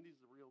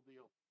 Cindy's the real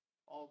deal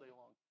all day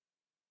long.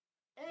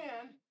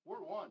 And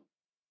we're one.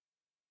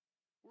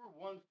 We're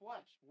one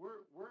flesh.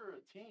 We're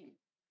a team.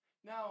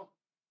 Now,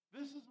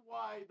 this is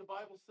why the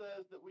Bible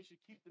says that we should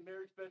keep the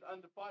marriage bed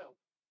undefiled.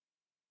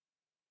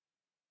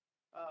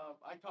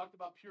 I talked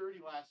about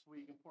purity last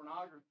week and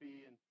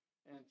pornography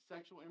and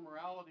sexual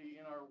immorality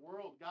in our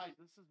world. Guys,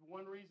 this is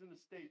one reason to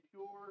stay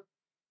pure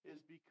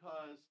is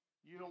because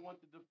you don't want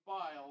to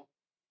defile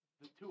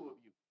the two of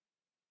you.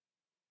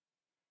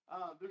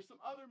 There's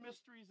some other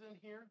mysteries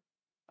in here.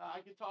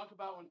 I could talk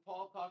about when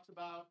Paul talks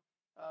about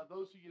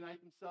those who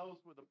unite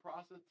themselves with a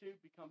prostitute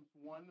becomes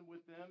one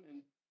with them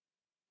in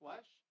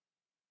flesh.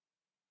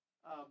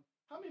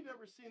 How many have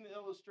ever seen the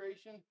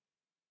illustration?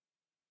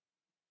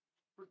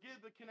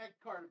 Forgive the Connect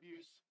card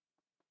abuse.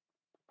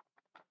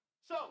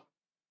 So,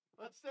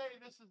 let's say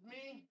this is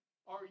me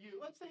or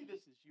you. Let's say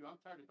this is you. I'm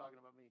tired of talking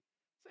about me.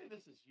 Say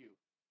this is you.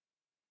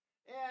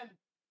 And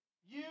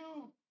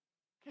you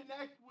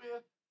connect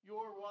with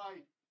your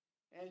wife.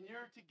 And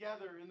you're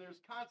together, and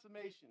there's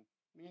consummation,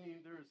 meaning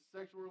there's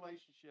sexual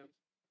relationships.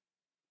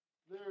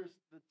 There's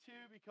the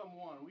two become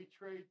one. We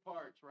trade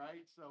parts,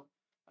 right? So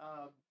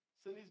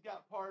Cindy's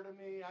got part of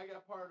me. I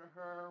got part of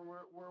her.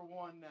 We're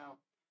one now.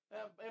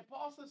 And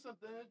Paul says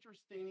something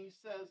interesting. He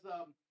says,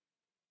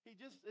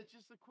 it's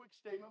just a quick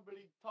statement, but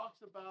he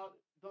talks about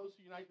those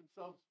who unite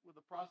themselves with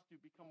a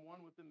prostitute become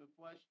one within the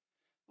flesh.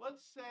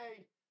 Let's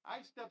say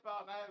I step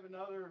out and I have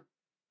another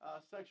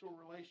sexual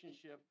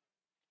relationship,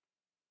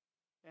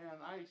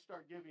 and I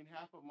start giving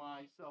half of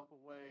myself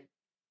away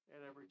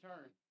at every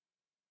turn.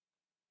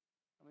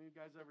 How many of you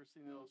guys ever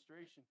seen the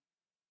illustration?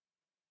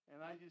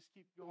 And I just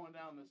keep going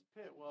down this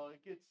pit. Well,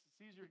 it's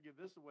easier to give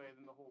this away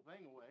than the whole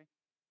thing away.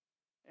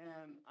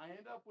 And I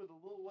end up with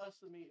a little less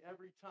of me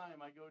every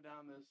time I go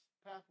down this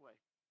pathway.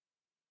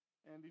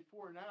 And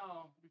before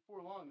long,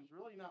 there's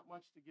really not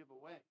much to give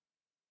away.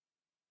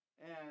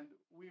 And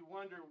we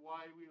wonder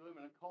why we live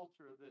in a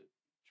culture that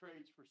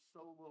trades for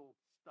so little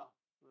stuff,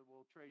 that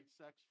will trade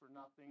sex for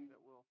nothing,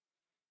 that will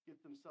get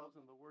themselves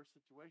in the worst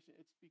situation.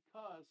 It's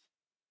because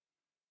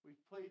we've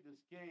played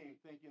this game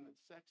thinking that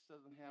sex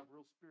doesn't have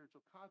real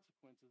spiritual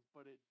consequences,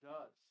 but it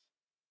does.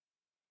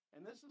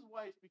 And this is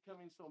why it's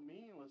becoming so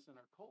meaningless in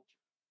our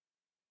culture.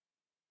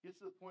 It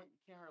gets to the point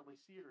you can't hardly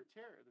see it or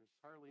tear it. There's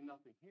hardly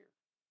nothing here.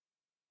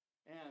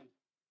 And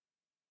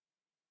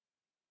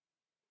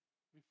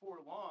before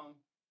long,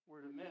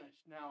 we're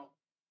diminished. Now,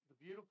 the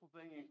beautiful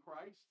thing in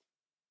Christ,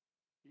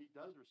 he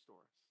does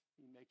restore us.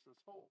 He makes us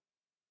whole.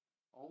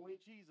 Only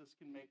Jesus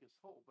can make us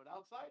whole. But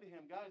outside of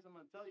him, guys, I'm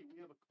going to tell you,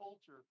 we have a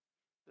culture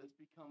that's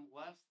become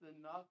less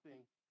than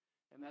nothing.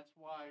 And that's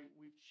why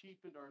we've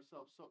cheapened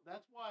ourselves. So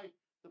that's why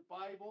the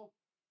Bible,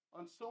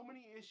 on so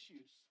many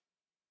issues,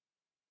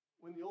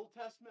 when the Old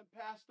Testament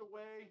passed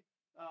away,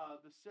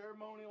 the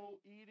ceremonial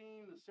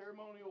eating, the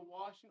ceremonial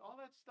washing, all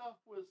that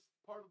stuff was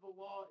part of the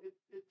law.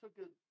 It took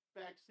a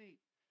back seat.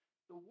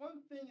 The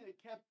one thing that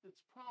kept its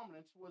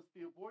prominence was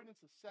the avoidance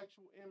of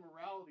sexual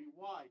immorality.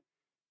 Why?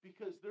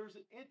 Because there's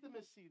an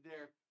intimacy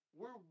there.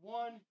 We're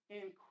one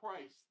in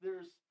Christ.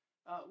 There's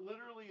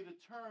literally the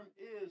term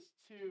is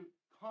to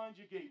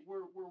conjugate.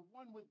 We're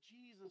one with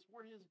Jesus.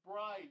 We're his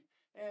bride.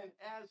 And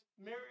as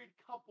married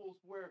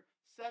couples where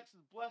sex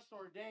is blessed and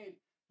ordained,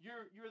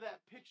 you're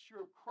that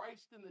picture of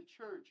Christ in the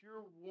church.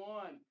 You're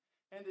one.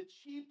 And to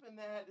cheapen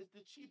that is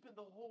to cheapen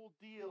the whole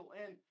deal.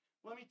 And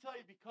let me tell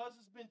you, because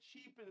it's been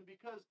cheapened and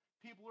because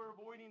people are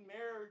avoiding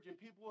marriage and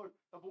people are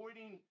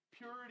avoiding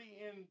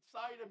purity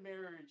inside of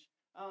marriage,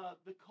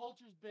 the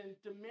culture's been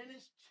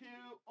diminished to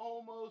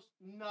almost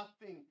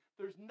nothing.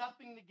 There's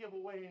nothing to give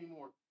away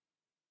anymore.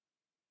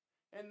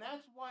 And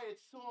that's why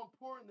it's so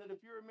important that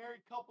if you're a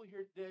married couple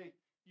here today,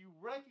 you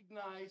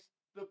recognize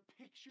the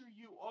picture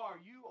you are.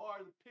 You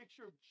are the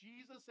picture of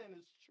Jesus and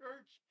his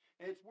church,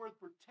 and it's worth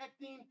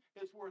protecting,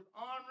 it's worth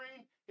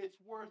honoring, it's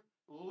worth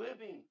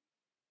living.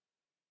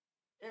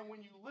 And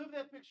when you live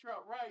that picture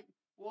out right,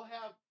 we'll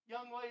have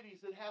young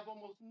ladies that have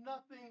almost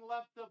nothing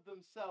left of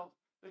themselves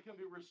that can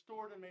be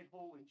restored and made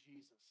whole in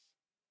Jesus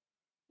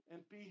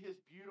and be his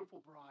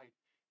beautiful bride.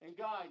 And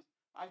guys,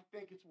 I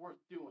think it's worth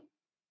doing.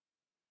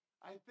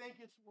 I think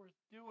it's worth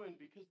doing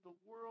because the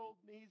world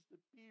needs to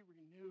be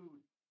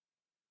renewed.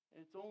 And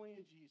it's only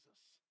in Jesus.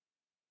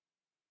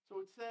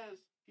 So it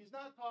says, he's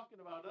not talking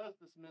about us,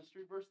 this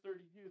mystery. Verse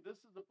 32, this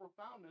is a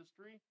profound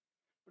mystery.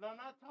 But I'm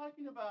not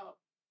talking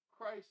about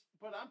Christ,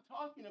 but I'm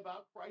talking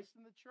about Christ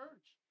in the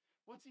church.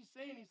 What's he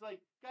saying? He's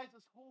like, guys,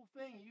 this whole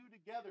thing, you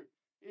together,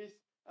 is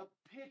a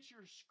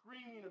picture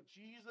screaming of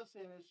Jesus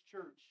and his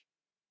church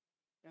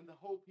and the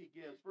hope he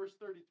gives. Verse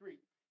 33,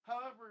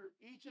 however,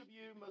 each one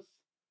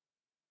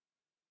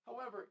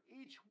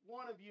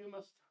of you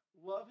must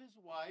love his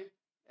wife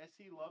as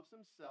he loves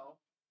himself,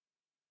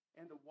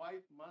 and the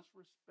wife must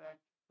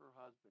respect her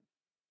husband.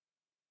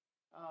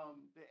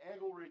 The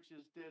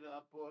Egelriches did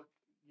a book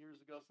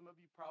years ago. Some of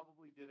you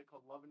probably did it,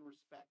 called Love and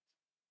Respect,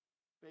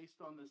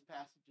 based on this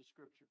passage of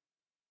Scripture.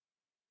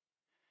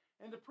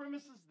 And the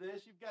premise is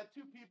this. You've got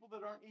two people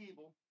that aren't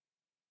evil.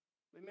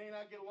 They may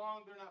not get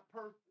along. They're not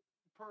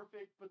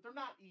perfect, but they're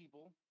not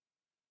evil.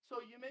 So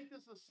you make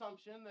this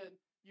assumption that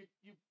you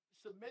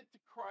submit to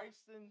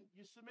Christ and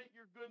you submit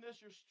your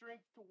goodness, your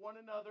strength to one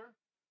another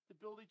to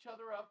build each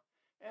other up.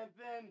 And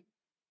then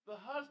the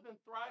husband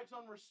thrives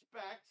on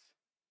respect.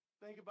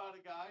 Think about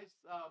it, guys.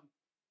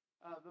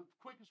 The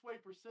quickest way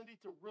for Cindy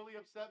to really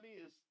upset me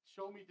is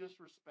show me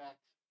disrespect.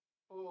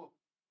 Oh,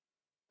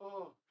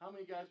 how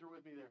many guys are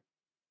with me there?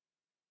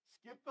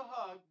 Skip the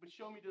hug, but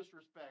show me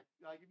disrespect.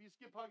 Like if you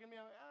skip hugging me,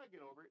 I'll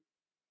get over it.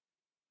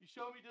 You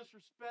show me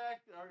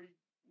disrespect, or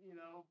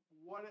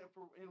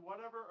whatever in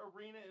whatever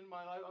arena in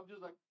my life, I'm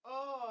just like,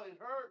 oh, it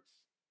hurts.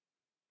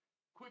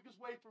 Quickest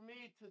way for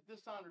me to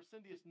dishonor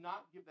Cindy is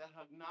not give that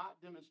hug,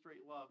 not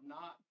demonstrate love,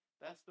 not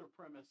that's their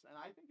premise, and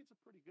I think it's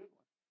a pretty good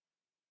one.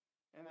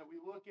 And that we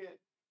look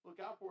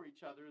out for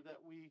each other,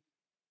 that we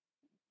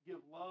give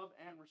love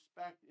and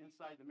respect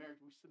inside the marriage.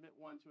 We submit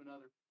one to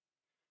another.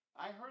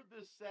 I heard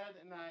this said,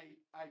 and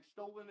I've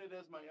stolen it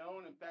as my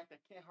own. In fact,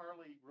 I can't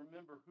hardly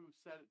remember who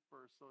said it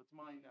first, so it's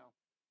mine now.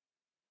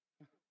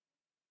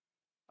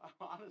 I'm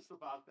honest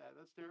about that.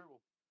 That's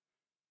terrible.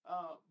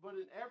 But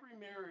in every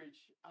marriage,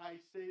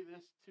 I say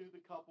this to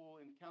the couple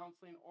in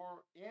counseling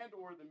or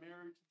the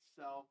marriage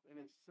itself, and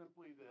it's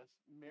simply this.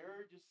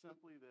 Marriage is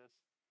simply this.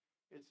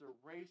 It's a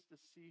race to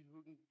see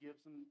who can give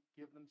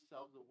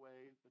themselves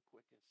away the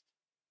quickest.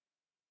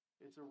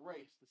 It's a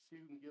race to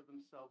see who can give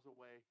themselves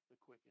away the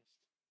quickest.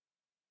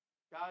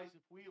 Guys,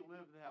 if we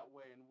live that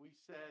way and we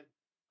said,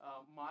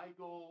 my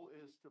goal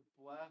is to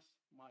bless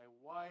my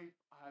wife.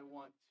 I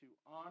want to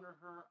honor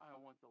her. I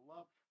want to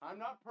love.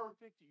 I'm not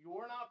perfect.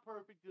 You're not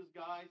perfect as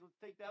guys. Let's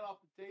take that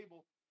off the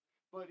table.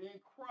 But in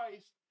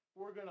Christ,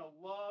 we're going to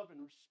love and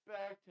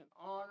respect and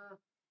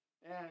honor.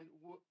 And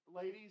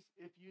ladies,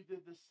 if you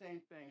did the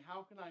same thing,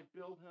 how can I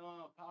build him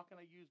up? How can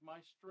I use my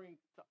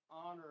strength to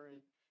honor and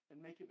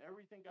make him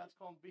everything God's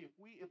called him to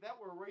be? If that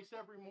were a race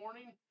every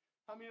morning,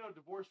 how many know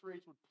divorce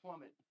rates would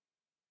plummet?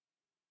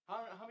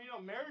 How many know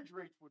marriage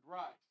rates would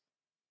rise?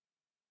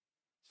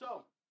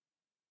 So,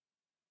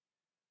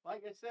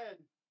 like I said,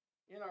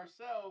 in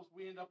ourselves,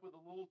 we end up with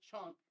a little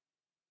chunk.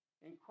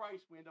 In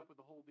Christ, we end up with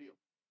the whole deal.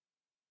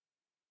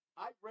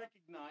 I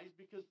recognize,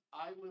 because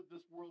I live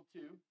this world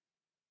too,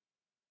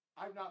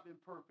 I've not been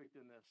perfect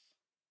in this.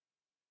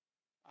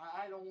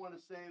 I don't want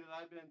to say that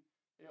I've been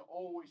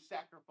always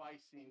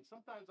sacrificing.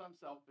 Sometimes I'm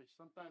selfish.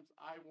 Sometimes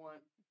I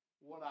want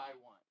what I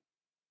want.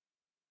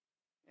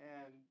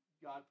 And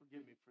God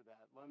forgive me for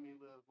that. Let me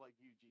live like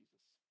you, Jesus.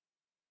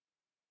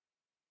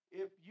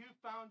 If you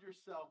found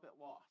yourself at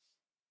loss,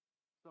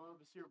 some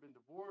of us here have been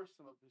divorced,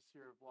 some of us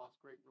here have lost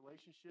great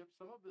relationships,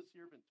 some of us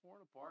here have been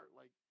torn apart,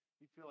 like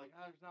you feel like,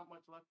 there's not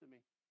much left of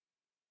me.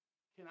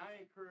 Can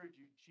I encourage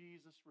you?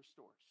 Jesus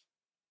restores.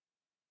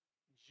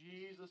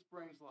 Jesus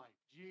brings life.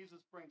 Jesus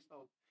brings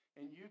hope.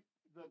 And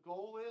the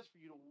goal is for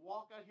you to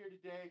walk out here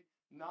today,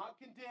 not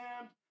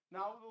condemned,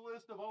 not with a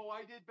list of,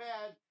 I did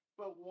bad,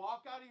 but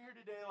walk out of here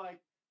today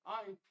like,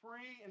 I'm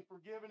free and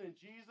forgiven in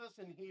Jesus,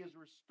 and he has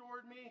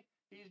restored me.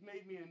 He's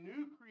made me a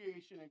new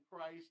creation in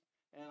Christ,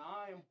 and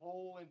I am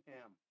whole in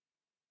him.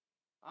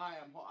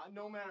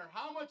 No matter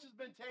how much has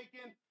been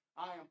taken,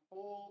 I am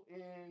whole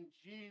in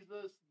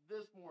Jesus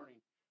this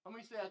morning. How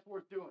many say that's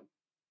worth doing?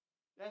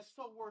 That's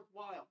so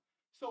worthwhile.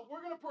 So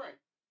we're going to pray.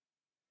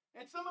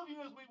 And some of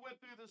you, as we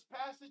went through this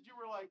passage, you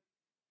were like,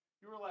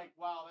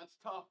 wow, that's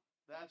tough.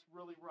 That's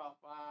really rough.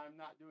 I'm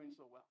not doing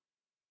so well.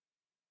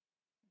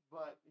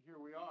 But here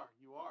we are.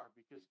 You are,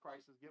 because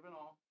Christ has given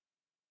all.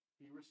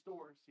 He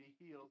restores, he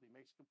heals, he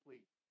makes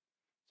complete.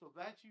 So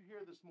that you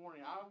hear this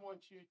morning, I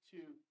want you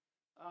to,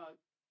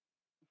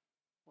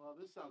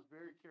 this sounds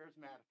very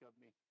charismatic of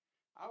me.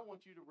 I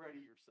want you to ready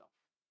yourself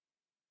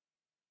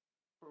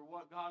for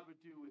what God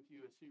would do with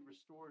you as he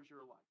restores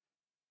your life,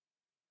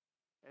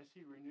 as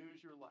he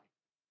renews your life.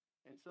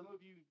 And some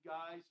of you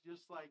guys,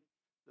 just like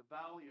the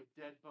valley of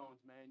dead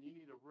bones, man, you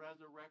need a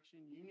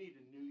resurrection. You need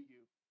a new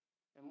you.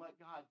 And let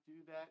God do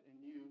that in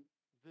you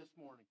this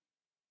morning.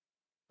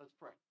 Let's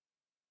pray.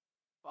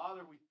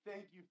 Father, we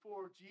thank you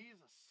for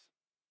Jesus.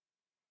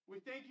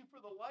 We thank you for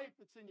the life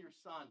that's in your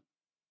Son.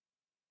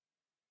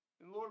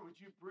 And Lord,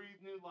 would you breathe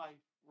new life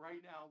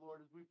right now,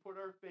 Lord, as we put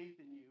our faith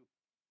in you,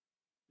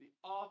 the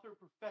author,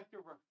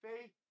 perfecter of our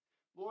faith.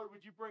 Lord,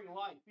 would you bring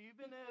life?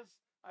 Even as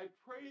I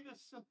pray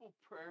this simple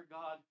prayer,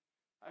 God,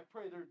 I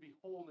pray there would be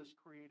wholeness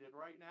created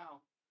right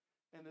now,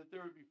 and that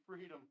there would be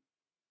freedom.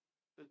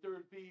 That there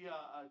would be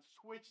a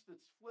switch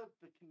that's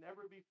flipped that can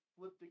never be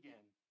flipped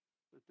again.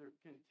 That they're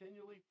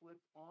continually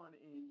flipped on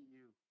in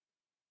you.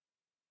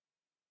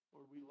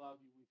 Lord, we love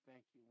you. We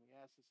thank you. We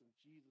ask this in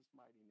Jesus'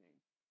 mighty name.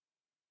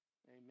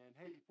 Amen.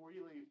 Hey, before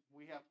you leave,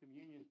 we have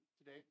communion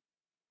today.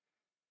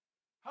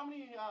 How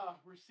many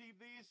receive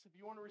these? If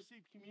you want to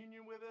receive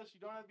communion with us,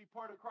 you don't have to be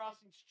part of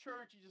Crossings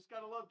Church. You just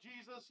got to love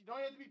Jesus. You don't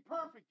have to be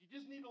perfect. You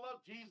just need to love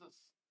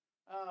Jesus.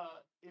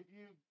 If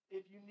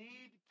you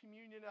need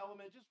communion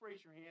element, just raise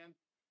your hand.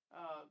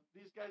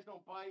 These guys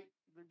don't bite.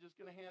 They're just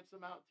going to hand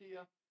some out to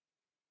you.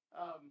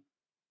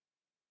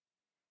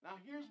 Now,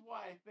 here's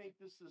why I think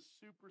this is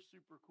super,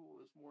 super cool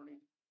this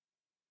morning.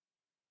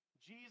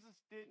 Jesus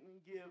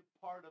didn't give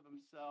part of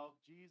himself.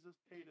 Jesus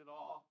paid it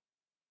all.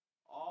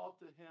 All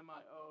to him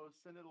I owe.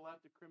 Sin had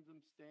left a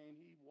crimson stain.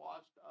 He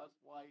washed us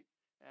white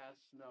as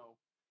snow.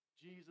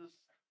 Jesus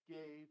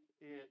gave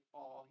it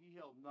all. He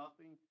held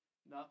nothing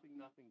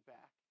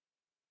back.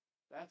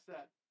 That's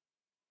that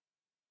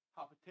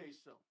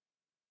hapateso.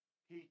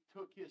 He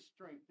took his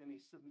strength and he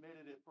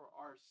submitted it for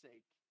our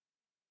sake.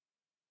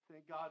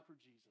 Thank God for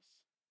Jesus.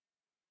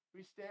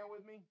 Will you stand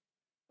with me?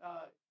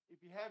 If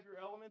you have your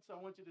elements, I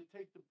want you to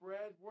take the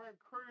bread. We're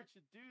encouraged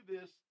to do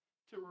this,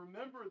 to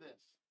remember this,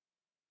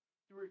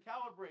 to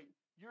recalibrate.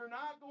 You're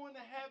not going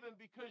to heaven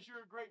because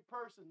you're a great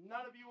person.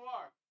 None of you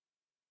are.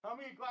 How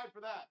many are glad for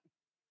that?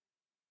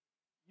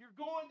 You're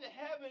going to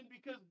heaven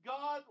because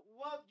God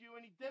loved you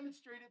and he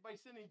demonstrated it by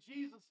sending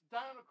Jesus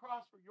down on the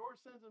cross for your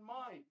sins and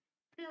mine.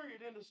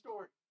 Period. End of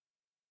story.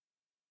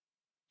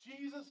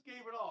 Jesus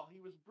gave it all.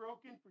 He was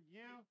broken for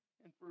you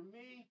and for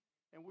me,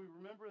 and we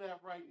remember that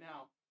right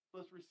now.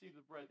 Let's receive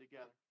the bread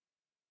together.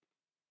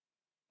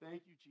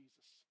 Thank you,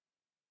 Jesus.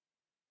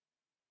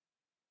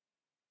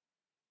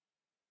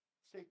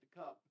 Let's take the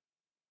cup.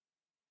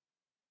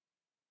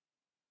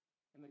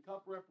 And the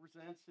cup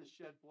represents his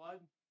shed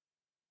blood.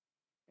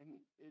 And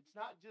it's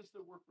not just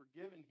that we're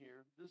forgiven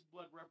here. This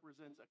blood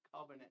represents a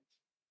covenant.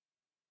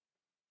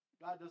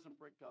 God doesn't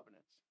break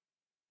covenants.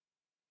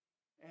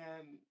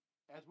 And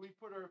as we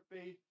put our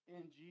faith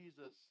in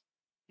Jesus,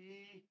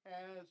 he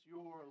has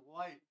your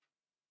life.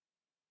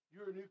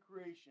 You're a new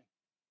creation.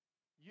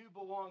 You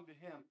belong to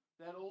him.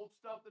 That old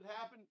stuff that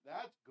happened,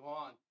 that's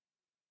gone.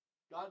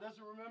 God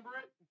doesn't remember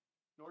it,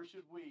 nor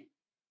should we.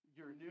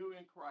 You're new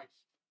in Christ.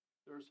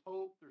 There's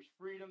hope, there's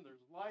freedom,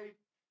 there's life.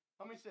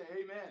 How many say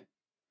amen?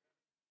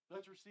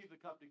 Let's receive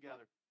the cup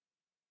together.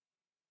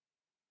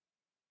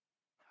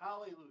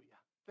 Hallelujah.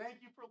 Thank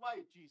you for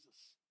life, Jesus.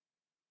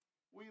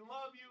 We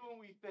love you and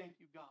we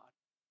thank you, God.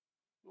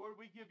 Lord,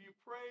 we give you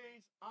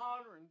praise,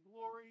 honor, and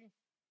glory.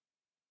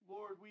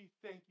 Lord, we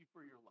thank you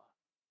for your love.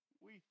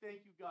 We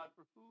thank you, God,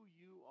 for who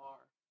you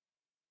are.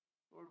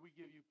 Lord, we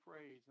give you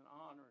praise and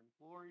honor and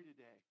glory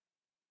today.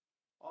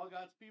 All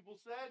God's people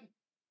said,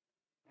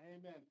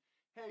 amen.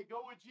 Hey,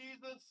 go with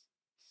Jesus,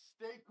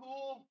 stay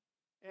cool,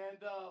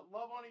 and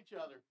love on each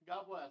other.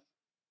 God bless.